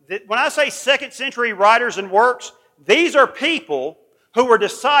 when I say 2nd century writers and works, these are people who were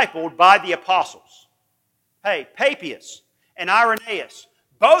discipled by the apostles. Hey, Papias and Irenaeus,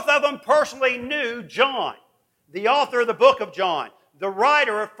 both of them personally knew John, the author of the book of John, the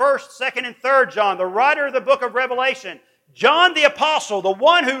writer of 1st, 2nd, and 3rd John, the writer of the book of Revelation, John the apostle, the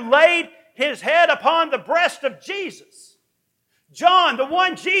one who laid his head upon the breast of Jesus. John, the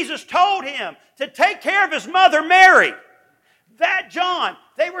one Jesus told him to take care of his mother Mary. That John,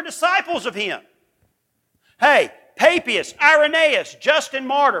 they were disciples of him. Hey, Papias, Irenaeus, Justin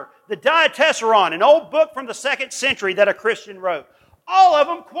Martyr, the Diatessaron, an old book from the 2nd century that a Christian wrote. All of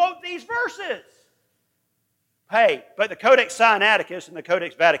them quote these verses. Hey, but the Codex Sinaiticus and the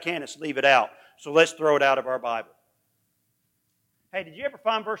Codex Vaticanus leave it out. So let's throw it out of our Bible. Hey, did you ever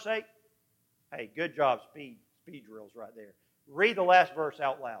find verse 8? Hey, good job, speed drills right there. Read the last verse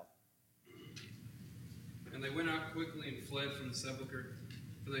out loud. And they went out quickly and fled from the sepulchre,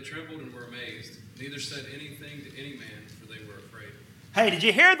 for they trembled and were amazed. Neither said anything to any man, for they were afraid. Hey, did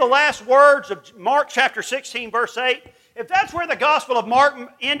you hear the last words of Mark chapter 16, verse 8? If that's where the Gospel of Mark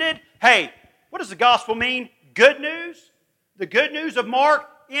ended, hey, what does the Gospel mean? Good news? The good news of Mark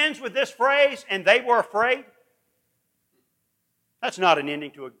ends with this phrase, and they were afraid. That's not an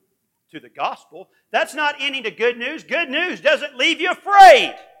ending to the Gospel. That's not ending to good news. Good news doesn't leave you afraid.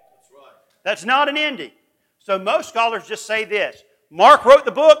 That's right. That's not an ending. So most scholars just say this. Mark wrote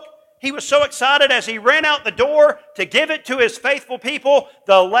the book. He was so excited as he ran out the door to give it to his faithful people,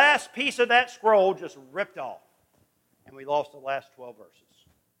 the last piece of that scroll just ripped off. And we lost the last 12 verses.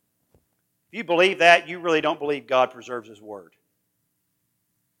 If you believe that, you really don't believe God preserves His Word.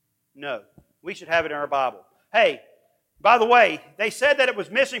 No. We should have it in our Bible. Hey, by the way, they said that it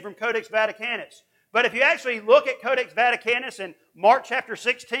was missing from Codex Vaticanus. But if you actually look at Codex Vaticanus in Mark chapter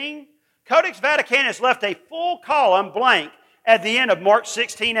 16, Codex Vaticanus left a full column blank at the end of Mark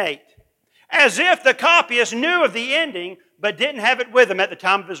 16:8, as if the copyist knew of the ending but didn't have it with him at the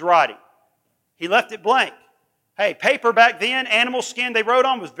time of his writing. He left it blank. Hey, paper back then, animal skin they wrote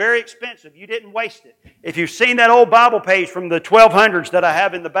on was very expensive. You didn't waste it. If you've seen that old Bible page from the 1200s that I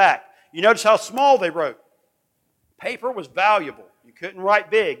have in the back, you notice how small they wrote. Paper was valuable. You couldn't write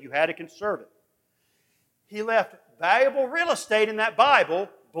big. You had to conserve it. He left valuable real estate in that Bible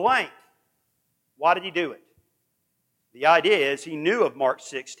blank. Why did he do it? The idea is he knew of Mark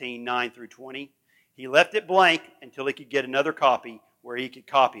 16, 9 through 20. He left it blank until he could get another copy where he could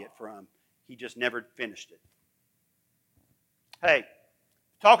copy it from. He just never finished it. Hey,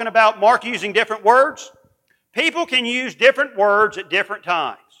 talking about Mark using different words, people can use different words at different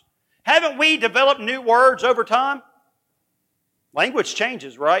times. Haven't we developed new words over time? Language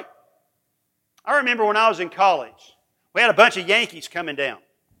changes, right? I remember when I was in college, we had a bunch of Yankees coming down.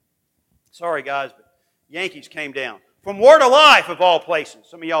 Sorry, guys, but Yankees came down. From Word of Life, of all places.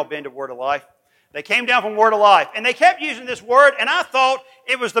 Some of y'all been to Word of Life. They came down from Word of Life, and they kept using this word, and I thought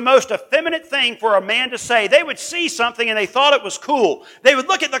it was the most effeminate thing for a man to say. They would see something, and they thought it was cool. They would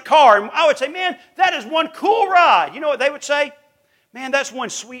look at the car, and I would say, man, that is one cool ride. You know what they would say? Man, that's one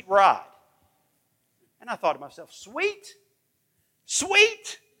sweet ride. And I thought to myself, sweet?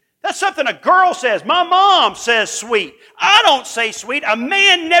 Sweet? That's something a girl says. My mom says sweet. I don't say sweet. A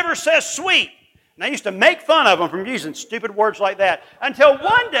man never says sweet. And I used to make fun of them from using stupid words like that. Until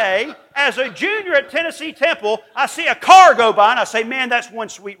one day, as a junior at Tennessee Temple, I see a car go by and I say, man, that's one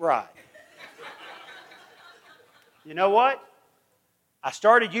sweet ride. You know what? I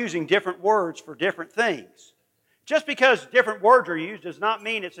started using different words for different things. Just because different words are used does not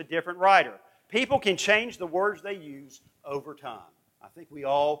mean it's a different writer. People can change the words they use over time. I think we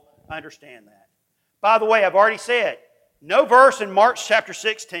all understand that. By the way, I've already said, no verse in Mark chapter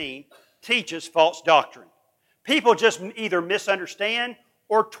 16 teaches false doctrine. People just either misunderstand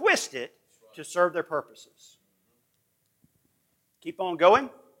or twist it to serve their purposes. Keep on going.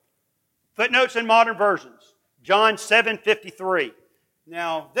 Footnotes in modern versions. John 7:53.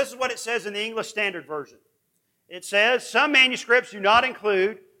 Now, this is what it says in the English Standard Version. It says, some manuscripts do not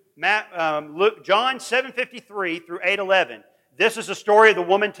include John 7:53 through 8:11. This is the story of the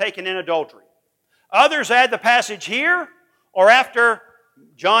woman taken in adultery. Others add the passage here, or after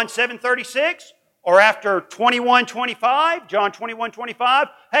John 7:36, or after 21:25, John 21:25.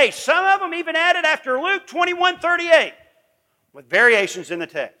 Hey, some of them even added after Luke 21:38, with variations in the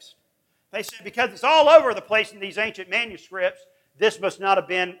text. They said because it's all over the place in these ancient manuscripts, this must not have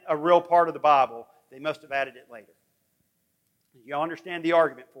been a real part of the Bible. They must have added it later. You understand the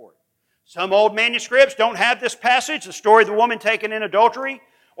argument for it. Some old manuscripts don't have this passage, the story of the woman taken in adultery,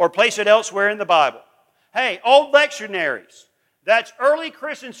 or place it elsewhere in the Bible. Hey, old lectionaries. That's early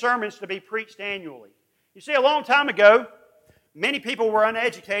Christian sermons to be preached annually. You see, a long time ago, many people were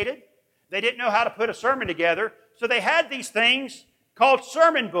uneducated. They didn't know how to put a sermon together, so they had these things called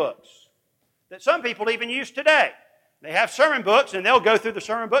sermon books that some people even use today. They have sermon books, and they'll go through the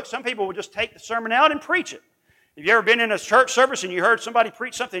sermon book. Some people will just take the sermon out and preach it. Have you ever been in a church service and you heard somebody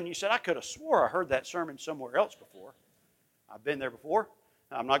preach something and you said, I could have swore I heard that sermon somewhere else before? I've been there before.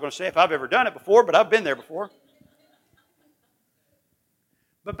 I'm not going to say if I've ever done it before, but I've been there before.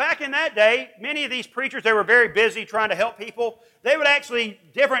 But back in that day, many of these preachers, they were very busy trying to help people. They would actually,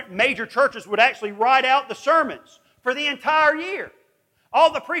 different major churches would actually write out the sermons for the entire year.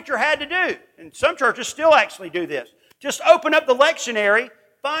 All the preacher had to do, and some churches still actually do this, just open up the lectionary,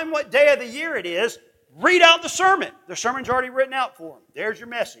 find what day of the year it is, read out the sermon. The sermon's already written out for them. There's your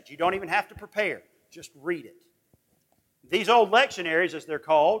message. You don't even have to prepare. Just read it. These old lectionaries, as they're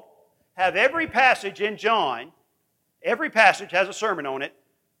called, have every passage in John. Every passage has a sermon on it,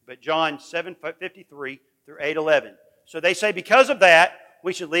 but John 7:53 through 8:11. So they say because of that,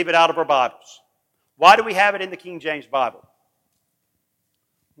 we should leave it out of our Bibles. Why do we have it in the King James Bible?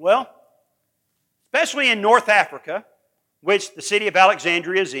 Well, especially in North Africa, which the city of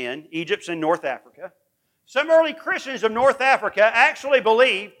Alexandria is in, Egypt's in North Africa, some early Christians of North Africa actually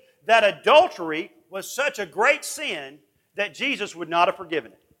believed that adultery was such a great sin that Jesus would not have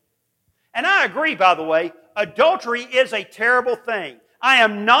forgiven it. And I agree, by the way, adultery is a terrible thing. I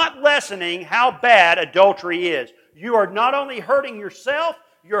am not lessening how bad adultery is. You are not only hurting yourself,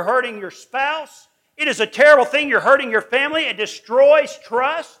 you're hurting your spouse. It is a terrible thing. You're hurting your family. It destroys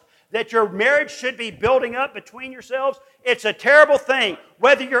trust that your marriage should be building up between yourselves. It's a terrible thing.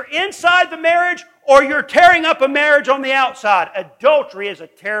 Whether you're inside the marriage or you're tearing up a marriage on the outside, adultery is a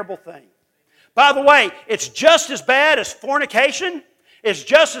terrible thing. By the way, it's just as bad as fornication, it's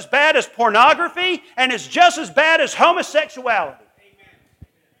just as bad as pornography, and it's just as bad as homosexuality.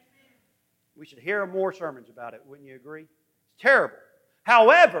 We should hear more sermons about it, wouldn't you agree? It's terrible.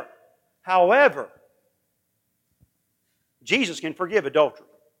 However, Jesus can forgive adultery.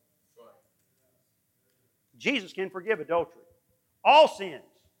 Jesus can forgive adultery. All sins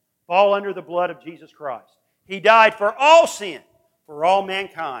fall under the blood of Jesus Christ. He died for all sin, for all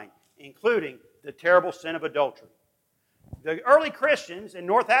mankind, including the terrible sin of adultery. The early Christians in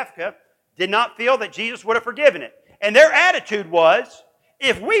North Africa did not feel that Jesus would have forgiven it. And their attitude was,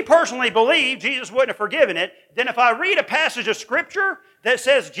 if we personally believe Jesus wouldn't have forgiven it, then if I read a passage of Scripture that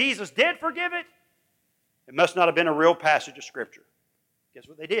says Jesus did forgive it, it must not have been a real passage of Scripture. Guess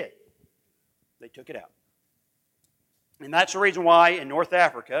what they did? They took it out. And that's the reason why in North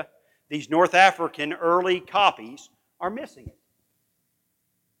Africa, these North African early copies are missing it.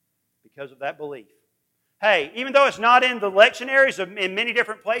 Because of that belief. Hey, even though it's not in the lectionaries in many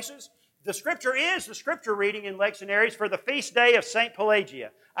different places, the Scripture is the Scripture reading in lectionaries for the feast day of St. Pelagia.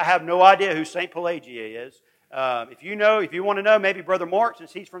 I have no idea who St. Pelagia is. If you want to know, maybe Brother Mark,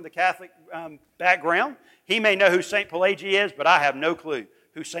 since he's from the Catholic background, he may know who St. Pelagia is, but I have no clue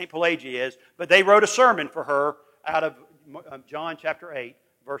who St. Pelagia is. But they wrote a sermon for her out of John chapter 8,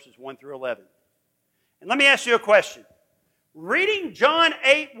 verses 1 through 11. And let me ask you a question. Reading John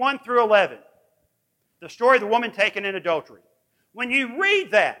 8, 1 through 11, the story of the woman taken in adultery, when you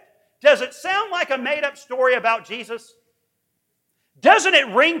read that, does it sound like a made-up story about Jesus? Doesn't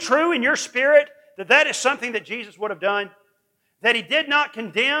it ring true in your spirit that that is something that Jesus would have done? That He did not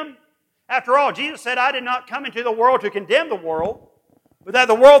condemn? After all, Jesus said, I did not come into the world to condemn the world, but that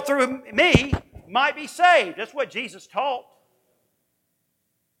the world through me might be saved. That's what Jesus taught.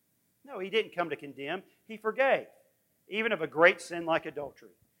 No, He didn't come to condemn. He forgave. even of a great sin like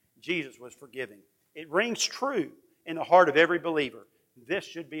adultery, Jesus was forgiving. It rings true in the heart of every believer. This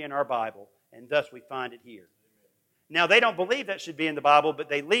should be in our Bible, and thus we find it here. Now, they don't believe that should be in the Bible, but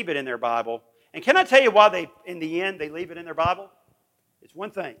they leave it in their Bible. And can I tell you why in the end, they leave it in their Bible? It's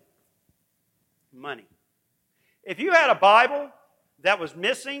one thing. Money. If you had a Bible that was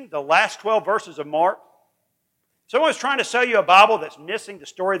missing the last 12 verses of Mark, someone's trying to sell you a Bible that's missing the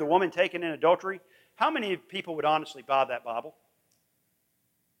story of the woman taken in adultery, how many people would honestly buy that Bible?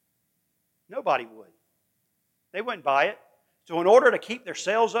 Nobody would. They wouldn't buy it. So in order to keep their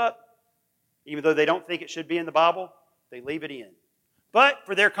sales up, even though they don't think it should be in the Bible, they leave it in. But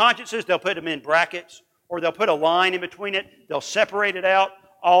for their consciences, they'll put them in brackets, or they'll put a line in between it. They'll separate it out,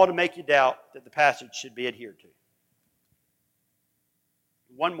 all to make you doubt that the passage should be adhered to.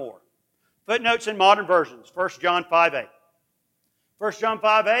 One more. Footnotes in modern versions, 1 John 5:8. 1 John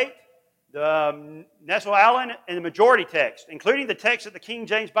 5:8, the Nestle Allen and the majority text, including the text that the King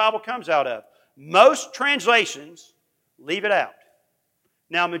James Bible comes out of. Most translations leave it out.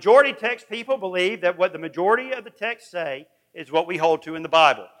 Now, majority text people believe that what the majority of the texts say is what we hold to in the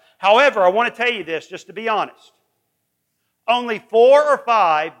Bible. However, I want to tell you this, just to be honest. Only 4 or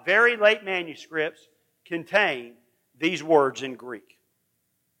 5 very late manuscripts contain these words in Greek.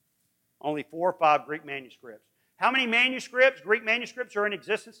 Only 4 or 5 Greek manuscripts. How many manuscripts, Greek manuscripts, are in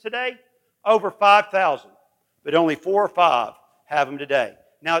existence today? Over 5,000. But only 4 or 5 have them today.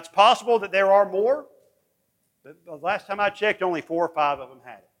 Now, it's possible that there are more, but the last time I checked, only 4 or 5 of them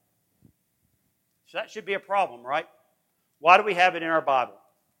had it. So that should be a problem, right? Why do we have it in our Bible?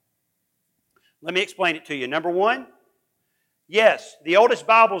 Let me explain it to you. Number one, yes, the oldest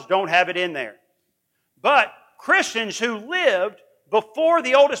Bibles don't have it in there. But Christians who lived before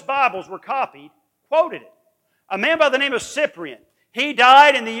the oldest Bibles were copied quoted it. A man by the name of Cyprian, he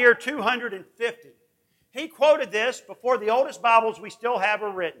died in the year 250. He quoted this before the oldest Bibles we still have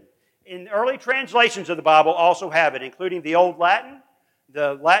are written. In early translations of the Bible also have it, including the Old Latin,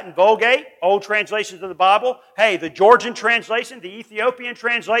 the Latin Vulgate, old translations of the Bible. Hey, the Georgian translation, the Ethiopian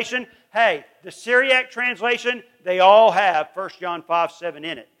translation. Hey, the Syriac translation, they all have 1 John 5:7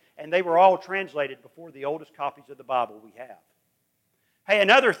 in it. And they were all translated before the oldest copies of the Bible we have. Hey,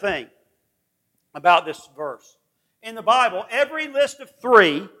 another thing about this verse. In the Bible, every list of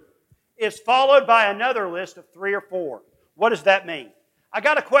 3 is followed by another list of 3 or 4. What does that mean? I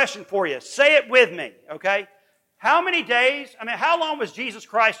got a question for you. Say it with me, okay? How long was Jesus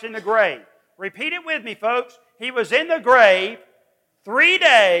Christ in the grave? Repeat it with me, folks. He was in the grave 3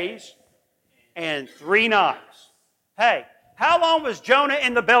 days and 3 nights. Hey, how long was Jonah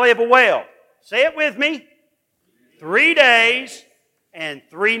in the belly of a whale? Say it with me. 3 days and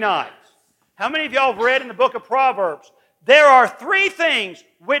 3 nights. How many of y'all have read in the book of Proverbs? There are 3 things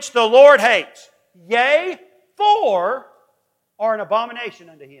which the Lord hates. Yea, 4 are an abomination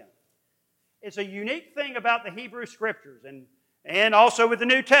unto Him. It's a unique thing about the Hebrew Scriptures and also with the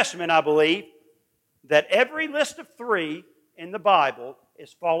New Testament, I believe, that every list of 3 in the Bible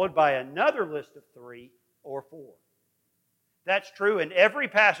is followed by another list of 3 or 4. That's true in every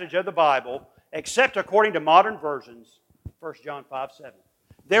passage of the Bible, except according to modern versions, 1 John 5:7.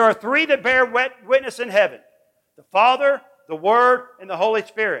 There are 3 that bear witness in heaven. The Father, the Word, and the Holy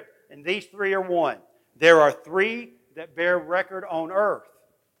Spirit. And these 3 are one. There are 3 that bear record on earth.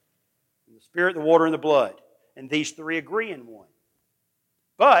 The Spirit, the water, and the blood. And these 3 agree in one.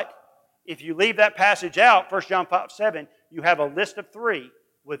 But if you leave that passage out, 1 John 5:7, you have a list of 3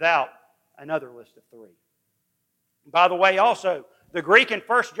 without another list of 3. By the way, also, the Greek in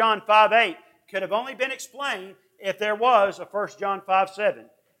 1 John 5:8 could have only been explained if there was a 1 John 5:7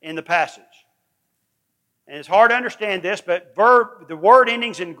 in the passage. And it's hard to understand this, but the word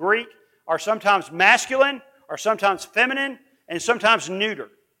endings in Greek are sometimes masculine, are sometimes feminine, and sometimes neuter.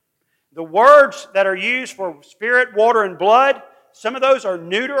 The words that are used for spirit, water, and blood, some of those are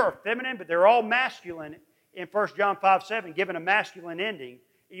neuter or feminine, but they're all masculine in 1 John 5:7, given a masculine ending,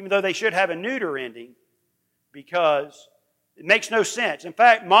 even though they should have a neuter ending, because it makes no sense. In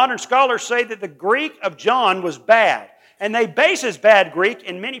fact, modern scholars say that the Greek of John was bad. And they base his bad Greek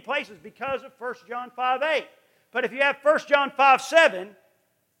in many places because of 1 John 5:8. But if you have 1 John 5:7,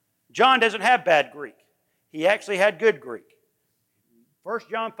 John doesn't have bad Greek. He actually had good Greek. 1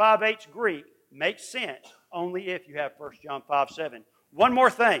 John 5:8's Greek makes sense only if you have 1 John 5:7. One more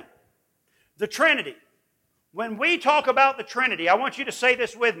thing. The Trinity. When we talk about the Trinity, I want you to say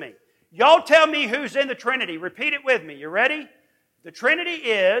this with me. Y'all tell me who's in the Trinity. Repeat it with me. You ready? The Trinity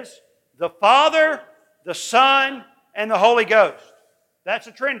is the Father, the Son, and the Holy Ghost. That's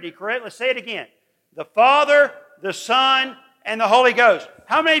the Trinity, correct? Let's say it again. The Father, the Son, and the Holy Ghost.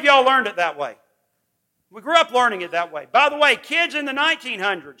 How many of y'all learned it that way? We grew up learning it that way. By the way, kids in the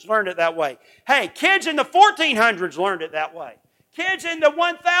 1900s learned it that way. Hey, kids in the 1400s learned it that way. Kids in the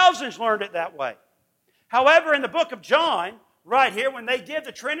 1000s learned it that way. However, in the book of John, right here, when they give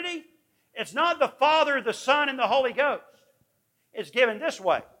the Trinity, it's not the Father, the Son, and the Holy Ghost. It's given this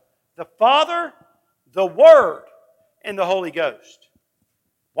way. The Father, the Word, and the Holy Ghost.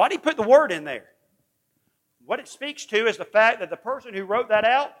 Why did he put the Word in there? What it speaks to is the fact that the person who wrote that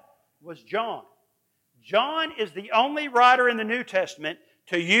out was John. John is the only writer in the New Testament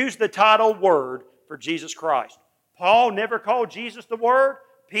to use the title Word for Jesus Christ. Paul never called Jesus the Word.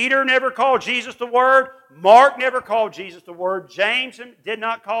 Peter never called Jesus the Word. Mark never called Jesus the Word. James did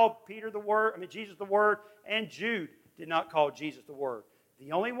not call Jesus the Word. And Jude did not call Jesus the Word.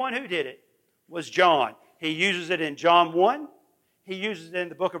 The only one who did it was John. He uses it in John 1. He uses it in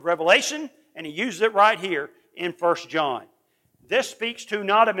the book of Revelation. And he uses it right here in 1 John. This speaks to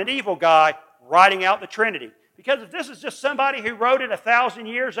not a medieval guy writing out the Trinity. Because if this is just somebody who wrote it 1,000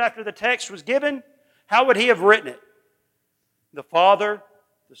 years after the text was given, how would he have written it? The Father,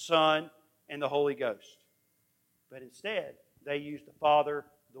 the Son, and the Holy Ghost. But instead, they used the Father,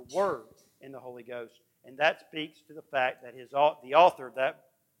 the Word, and the Holy Ghost. And that speaks to the fact that the author of that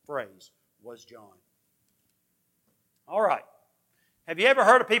phrase was John. All right. Have you ever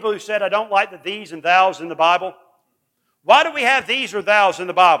heard of people who said, I don't like the these and thous in the Bible? Why do we have these or thous in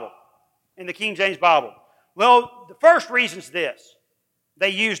the Bible, in the King James Bible? Well, the first reason is this. They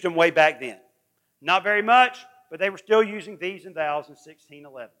used them way back then. Not very much, but they were still using these and thous in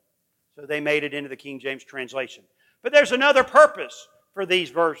 1611. So they made it into the King James translation. But there's another purpose for these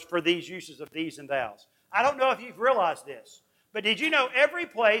uses of these and thous. I don't know if you've realized this, but did you know every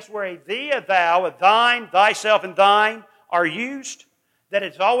place where a thee, a thou, a thine, thyself, and thine are used, that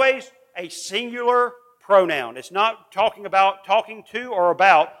it's always a singular pronoun. It's not talking to or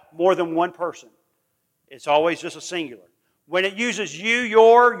about more than one person. It's always just a singular. When it uses you,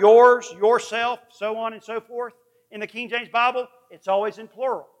 your, yours, yourself, so on and so forth, in the King James Bible, it's always in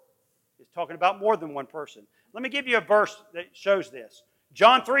plural. It's talking about more than one person. Let me give you a verse that shows this.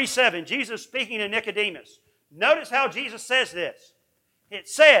 John 3:7, Jesus speaking to Nicodemus. Notice how Jesus says this. It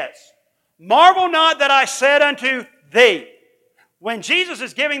says, marvel not that I said unto thee. When Jesus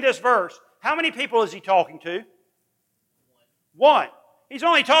is giving this verse, how many people is he talking to? One. He's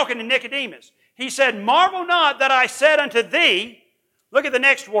only talking to Nicodemus. He said, marvel not that I said unto thee, look at the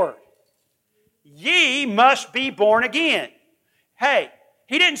next word, ye must be born again. Hey,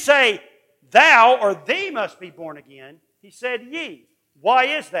 he didn't say thou or thee must be born again. He said ye. Why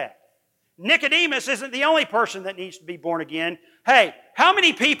is that? Nicodemus isn't the only person that needs to be born again. Hey, how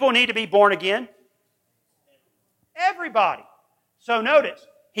many people need to be born again? Everybody. So notice,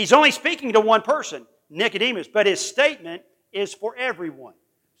 he's only speaking to one person, Nicodemus, but his statement is for everyone.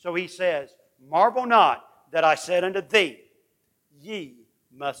 So he says, marvel not that I said unto thee, ye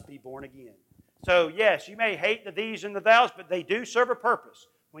must be born again. So yes, you may hate the these and the thous, but they do serve a purpose.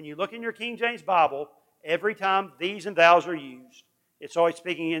 When you look in your King James Bible, every time these and thous are used, it's always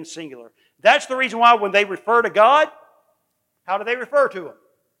speaking in singular. That's the reason why when they refer to God, how do they refer to Him?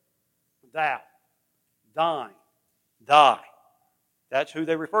 Thou, thine, thy. That's who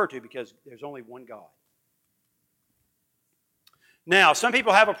they refer to because there's only one God. Now, some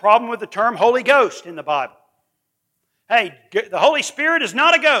people have a problem with the term Holy Ghost in the Bible. Hey, the Holy Spirit is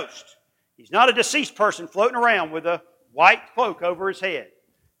not a ghost. He's not a deceased person floating around with a white cloak over his head,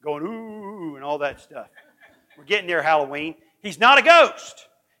 going ooh and all that stuff. We're getting near Halloween. He's not a ghost.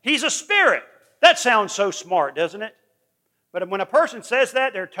 He's a spirit. That sounds so smart, doesn't it? But when a person says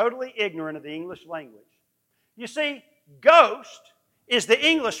that, they're totally ignorant of the English language. You see, ghost is the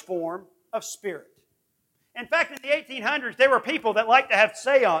English form of spirit. In fact, in the 1800s, there were people that liked to have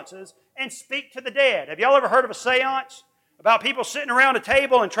seances and speak to the dead. Have y'all ever heard of a seance? About people sitting around a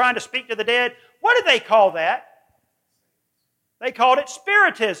table and trying to speak to the dead? What did they call that? They called it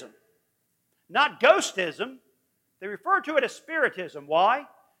spiritism. Not ghostism. They referred to it as spiritism. Why?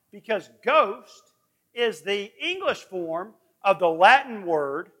 Because ghost is the English form of the Latin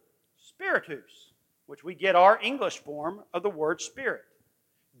word spiritus, which we get our English form of the word spirit.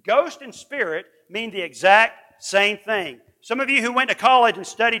 Ghost and spirit mean the exact same thing. Some of you who went to college and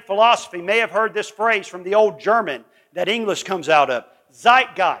studied philosophy may have heard this phrase from the old German that English comes out of.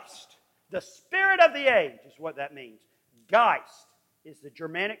 Zeitgeist. The spirit of the age is what that means. Geist is the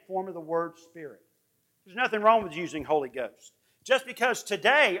Germanic form of the word spirit. There's nothing wrong with using Holy Ghost. Just because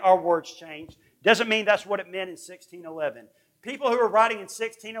today our words changed doesn't mean that's what it meant in 1611. People who were writing in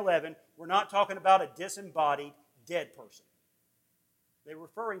 1611 were not talking about a disembodied dead person. They were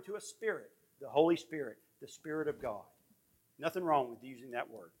referring to a spirit, the Holy Spirit, the Spirit of God. Nothing wrong with using that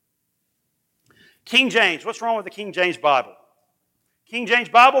word. King James. What's wrong with the King James Bible? King James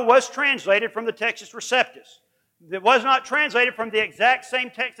Bible was translated from the Textus Receptus. It was not translated from the exact same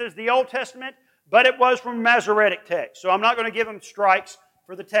text as the Old Testament, but it was from Masoretic text. So I'm not going to give them strikes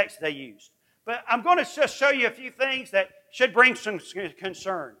for the text they used. But I'm going to just show you a few things that should bring some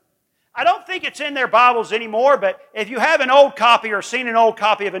concern. I don't think it's in their Bibles anymore, but if you have an old copy or seen an old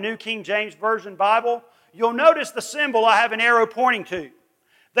copy of a New King James Version Bible, you'll notice the symbol I have an arrow pointing to.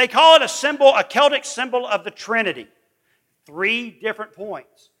 They call it a symbol, a Celtic symbol of the Trinity. 3 different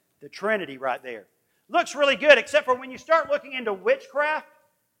points. The Trinity right there. Looks really good, except for when you start looking into witchcraft,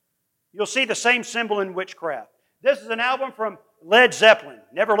 you'll see the same symbol in witchcraft. This is an album from Led Zeppelin.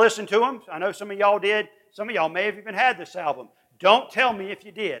 Never listened to them. I know some of y'all did. Some of y'all may have even had this album. Don't tell me if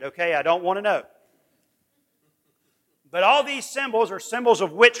you did, okay? I don't want to know. But all these symbols are symbols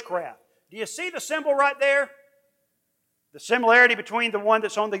of witchcraft. Do you see the symbol right there? The similarity between the one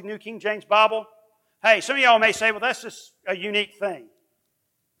that's on the New King James Bible? Hey, some of y'all may say, well, that's just a unique thing.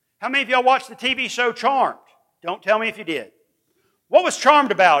 How many of y'all watched the TV show Charmed? Don't tell me if you did. What was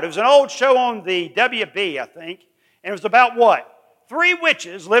Charmed about? It was an old show on the WB, I think. And it was about what? 3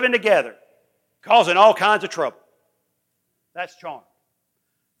 witches living together, causing all kinds of trouble. That's Charmed.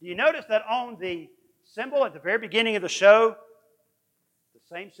 Do you notice that on the symbol at the very beginning of the show,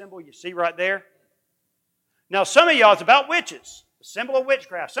 the same symbol you see right there? Now, some of y'all, it's about witches, the symbol of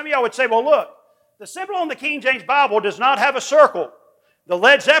witchcraft. Some of y'all would say, well, look, the symbol on the King James Bible does not have a circle. The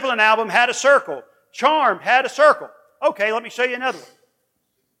Led Zeppelin album had a circle. Charmed had a circle. Okay, let me show you another one.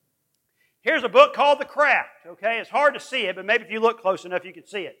 Here's a book called The Craft. Okay, it's hard to see it, but maybe if you look close enough, you can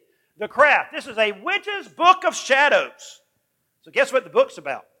see it. The Craft. This is a witch's book of shadows. So guess what the book's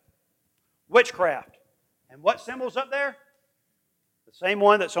about? Witchcraft. And what symbol's up there? The same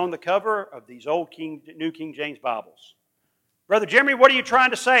one that's on the cover of these old New King James Bibles. Brother Jeremy, what are you trying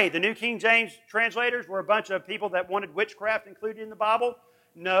to say? The New King James translators were a bunch of people that wanted witchcraft included in the Bible?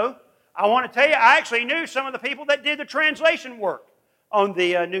 No. I want to tell you, I actually knew some of the people that did the translation work on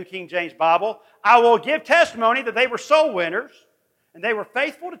the New King James Bible. I will give testimony that they were soul winners, and they were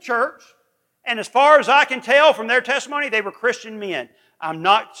faithful to church, and as far as I can tell from their testimony, they were Christian men. I'm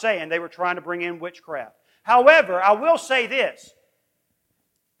not saying they were trying to bring in witchcraft. However, I will say this.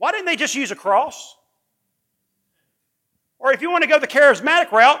 Why didn't they just use a cross? Or if you want to go the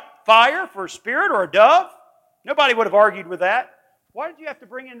charismatic route, fire for a spirit or a dove. Nobody would have argued with that. Why did you have to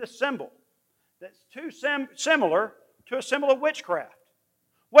bring in this symbol that's too similar to a symbol of witchcraft?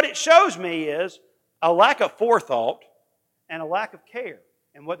 What it shows me is a lack of forethought and a lack of care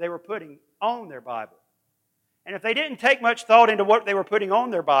in what they were putting on their Bible. And if they didn't take much thought into what they were putting on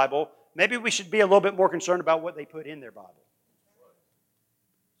their Bible, maybe we should be a little bit more concerned about what they put in their Bible.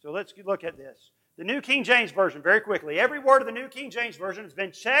 So let's look at this. The New King James Version, very quickly. Every word of the New King James Version has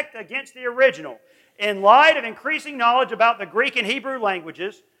been checked against the original. In light of increasing knowledge about the Greek and Hebrew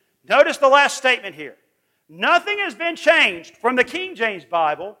languages, notice the last statement here. Nothing has been changed from the King James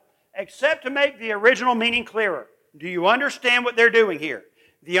Bible except to make the original meaning clearer. Do you understand what they're doing here?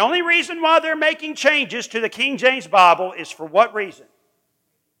 The only reason why they're making changes to the King James Bible is for what reason?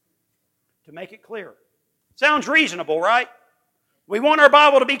 To make it clearer. Sounds reasonable, right? We want our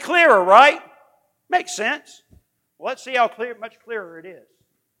Bible to be clearer, right? Makes sense. Well, let's see how much clearer it is.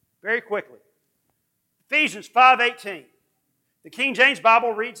 Very quickly. Ephesians 5:18. The King James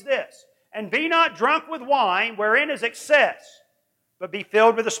Bible reads this. And be not drunk with wine, wherein is excess, but be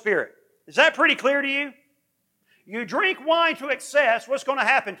filled with the Spirit. Is that pretty clear to you? You drink wine to excess, what's going to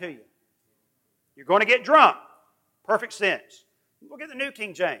happen to you? You're going to get drunk. Perfect sense. Look at the New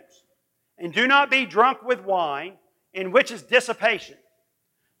King James. And do not be drunk with wine, in which is dissipation,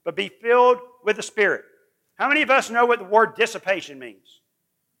 but be filled with the Spirit. How many of us know what the word dissipation means?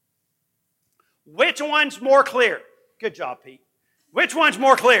 Which one's more clear? Good job, Pete. Which one's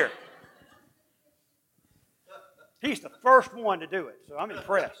more clear? He's the first one to do it, so I'm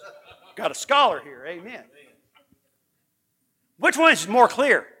impressed. Got a scholar here, amen. Which one is more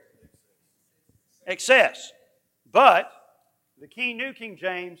clear? Excess. But the New King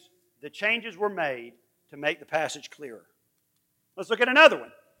James, the changes were made to make the passage clearer. Let's look at another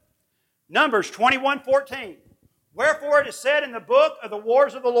one. Numbers 21:14. Wherefore it is said in the book of the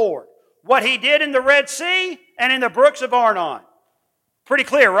wars of the Lord, what he did in the Red Sea and in the brooks of Arnon. Pretty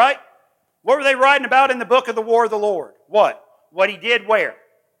clear, right? What were they writing about in the book of the war of the Lord? What? What he did where?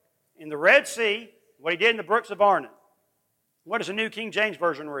 In the Red Sea, what he did in the brooks of Arnon. What does the New King James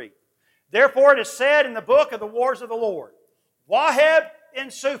Version read? Therefore it is said in the book of the wars of the Lord, Waheb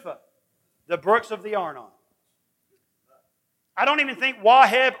in Suphah, the brooks of the Arnon. I don't even think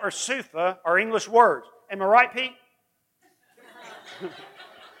Waheb or Suphah are English words. Am I right, Pete?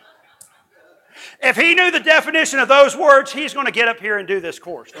 If he knew the definition of those words, he's going to get up here and do this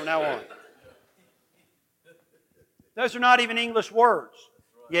course from now on. Those are not even English words.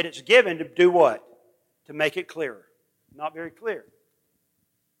 Yet it's given to do what? To make it clearer. Not very clear.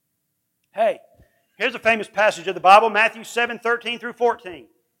 Hey, here's a famous passage of the Bible, Matthew 7:13 through 14.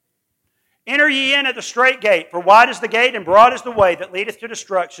 Enter ye in at the strait gate, for wide is the gate and broad is the way that leadeth to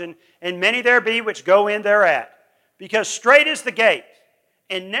destruction, and many there be which go in thereat. Because strait is the gate,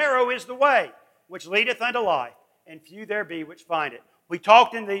 and narrow is the way which leadeth unto life, and few there be which find it. We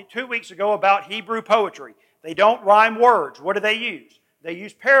talked 2 weeks ago about Hebrew poetry. They don't rhyme words. What do they use? They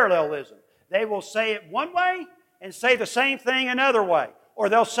use parallelism. They will say it one way and say the same thing another way. Or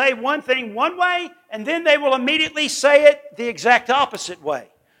they'll say one thing one way, and then they will immediately say it the exact opposite way.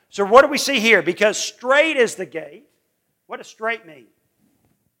 So what do we see here? Because strait is the gate. What does strait mean?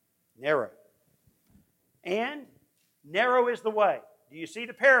 Narrow. And narrow is the way. Do you see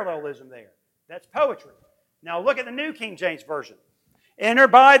the parallelism there? That's poetry. Now look at the New King James Version. Enter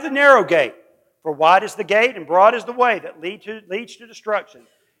by the narrow gate, for wide is the gate and broad is the way that leads to destruction,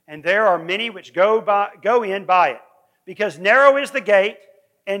 and there are many which go in by it. Because narrow is the gate,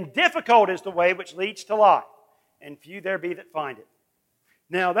 and difficult is the way which leads to life, and few there be that find it.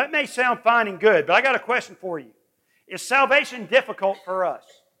 Now, that may sound fine and good, but I got a question for you. Is salvation difficult for us?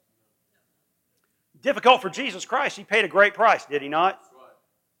 Difficult for Jesus Christ. He paid a great price, did He not?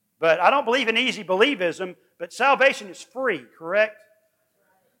 But I don't believe in easy believism, but salvation is free, correct?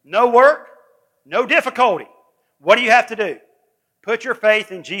 No work, no difficulty. What do you have to do? Put your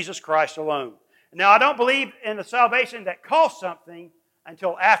faith in Jesus Christ alone. Now, I don't believe in a salvation that costs something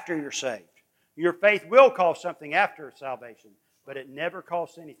until after you're saved. Your faith will cost something after salvation, but it never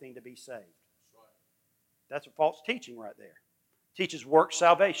costs anything to be saved. That's a false teaching right there. It teaches work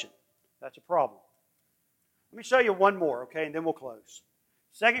salvation. That's a problem. Let me show you one more, okay, and then we'll close.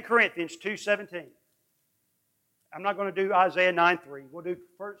 2 Corinthians 2:17. I'm not going to do Isaiah 9:3. We'll do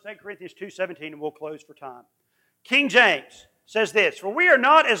 2 Corinthians 2:17 and we'll close for time. King James says this, for we are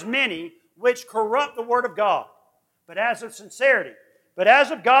not as many which corrupt the word of God, but as of sincerity. But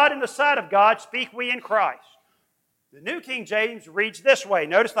as of God in the sight of God speak we in Christ. The New King James reads this way.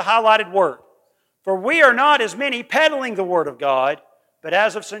 Notice the highlighted word. For we are not as many peddling the word of God, but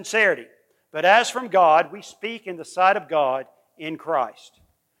as of sincerity. But as from God, we speak in the sight of God in Christ.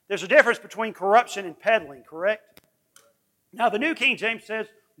 There's a difference between corruption and peddling, correct? Now, the New King James says,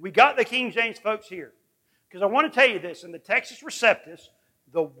 we got the King James folks here. Because I want to tell you this, in the Textus Receptus,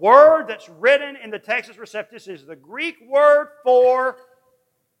 the word that's written in the Textus Receptus is the Greek word for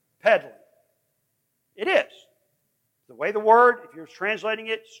peddling. It is. The way the word, if you're translating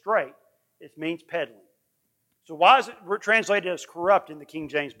it straight, it means peddling. So why is it translated as corrupt in the King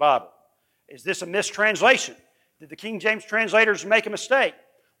James Bible? Is this a mistranslation? Did the King James translators make a mistake?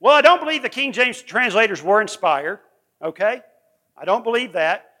 Well, I don't believe the King James translators were inspired. Okay? I don't believe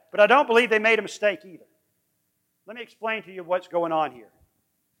that. But I don't believe they made a mistake either. Let me explain to you what's going on here.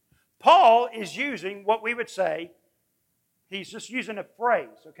 Paul is using what we would say, he's just using a phrase,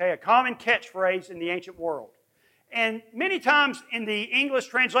 okay, a common catchphrase in the ancient world. And many times in the English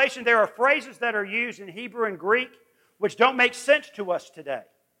translation, there are phrases that are used in Hebrew and Greek which don't make sense to us today.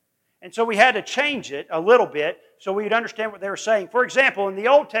 And so we had to change it a little bit so we would understand what they were saying. For example, in the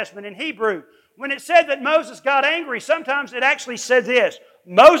Old Testament, in Hebrew, when it said that Moses got angry, sometimes it actually said this,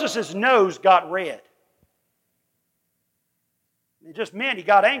 Moses' nose got red. It just meant he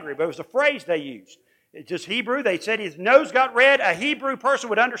got angry, but it was a phrase they used. It's just Hebrew. They said his nose got red. A Hebrew person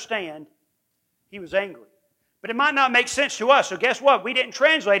would understand he was angry. But it might not make sense to us. So guess what? We didn't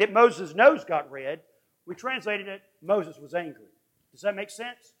translate it, Moses' nose got red. We translated it, Moses was angry. Does that make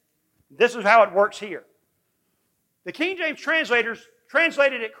sense? This is how it works here. The King James translators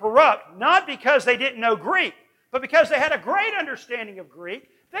translated it corrupt, not because they didn't know Greek, but because they had a great understanding of Greek.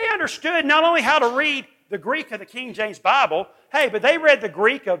 They understood not only how to read the Greek of the King James Bible, but they read the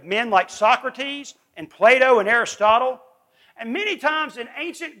Greek of men like Socrates and Plato and Aristotle. And many times in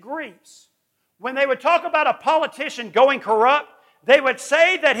ancient Greece, when they would talk about a politician going corrupt, they would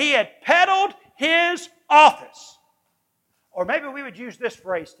say that he had peddled his office. Or maybe we would use this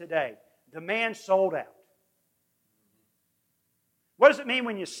phrase today, the man sold out. What does it mean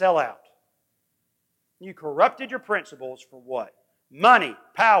when you sell out? You corrupted your principles for what? Money,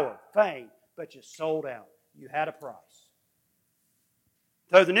 power, fame, but you sold out. You had a price.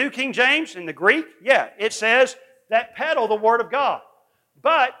 So the New King James in the Greek, it says that peddle the Word of God.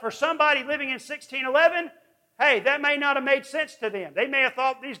 But for somebody living in 1611, that may not have made sense to them. They may have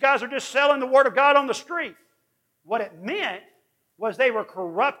thought these guys are just selling the Word of God on the street. What it meant was they were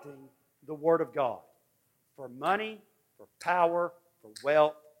corrupting the Word of God for money, for power, for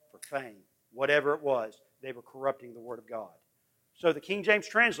wealth, for fame. whatever it was, they were corrupting the Word of God. So the King James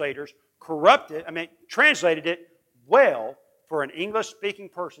translators translated it well for an English-speaking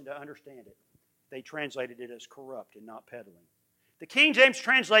person to understand it. They translated it as corrupt and not peddling. The King James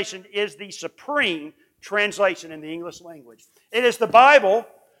translation is the supreme translation in the English language. It is the Bible,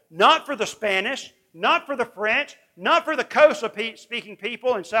 not for the Spanish, not for the French, not for the Xhosa-speaking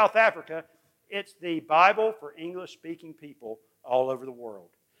people in South Africa. It's the Bible for English-speaking people all over the world.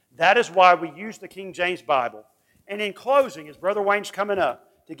 That is why we use the King James Bible. And in closing, as Brother Wayne's coming up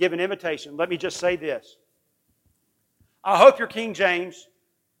to give an invitation, let me just say this. I hope you're King James.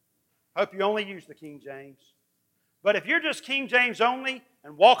 I hope you only use the King James. But if you're just King James only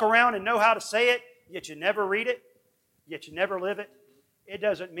and walk around and know how to say it, yet you never read it, yet you never live it, it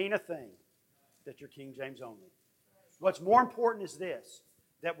doesn't mean a thing that you're King James only. What's more important is this,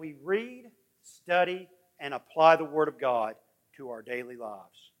 that we read, study, and apply the Word of God to our daily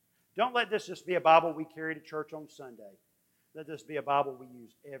lives. Don't let this just be a Bible we carry to church on Sunday. Let this be a Bible we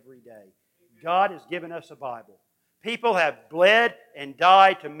use every day. God has given us a Bible. People have bled and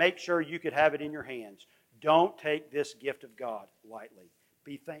died to make sure you could have it in your hands. Don't take this gift of God lightly.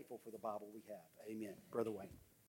 Be thankful for the Bible we have. Amen. Brother Wayne.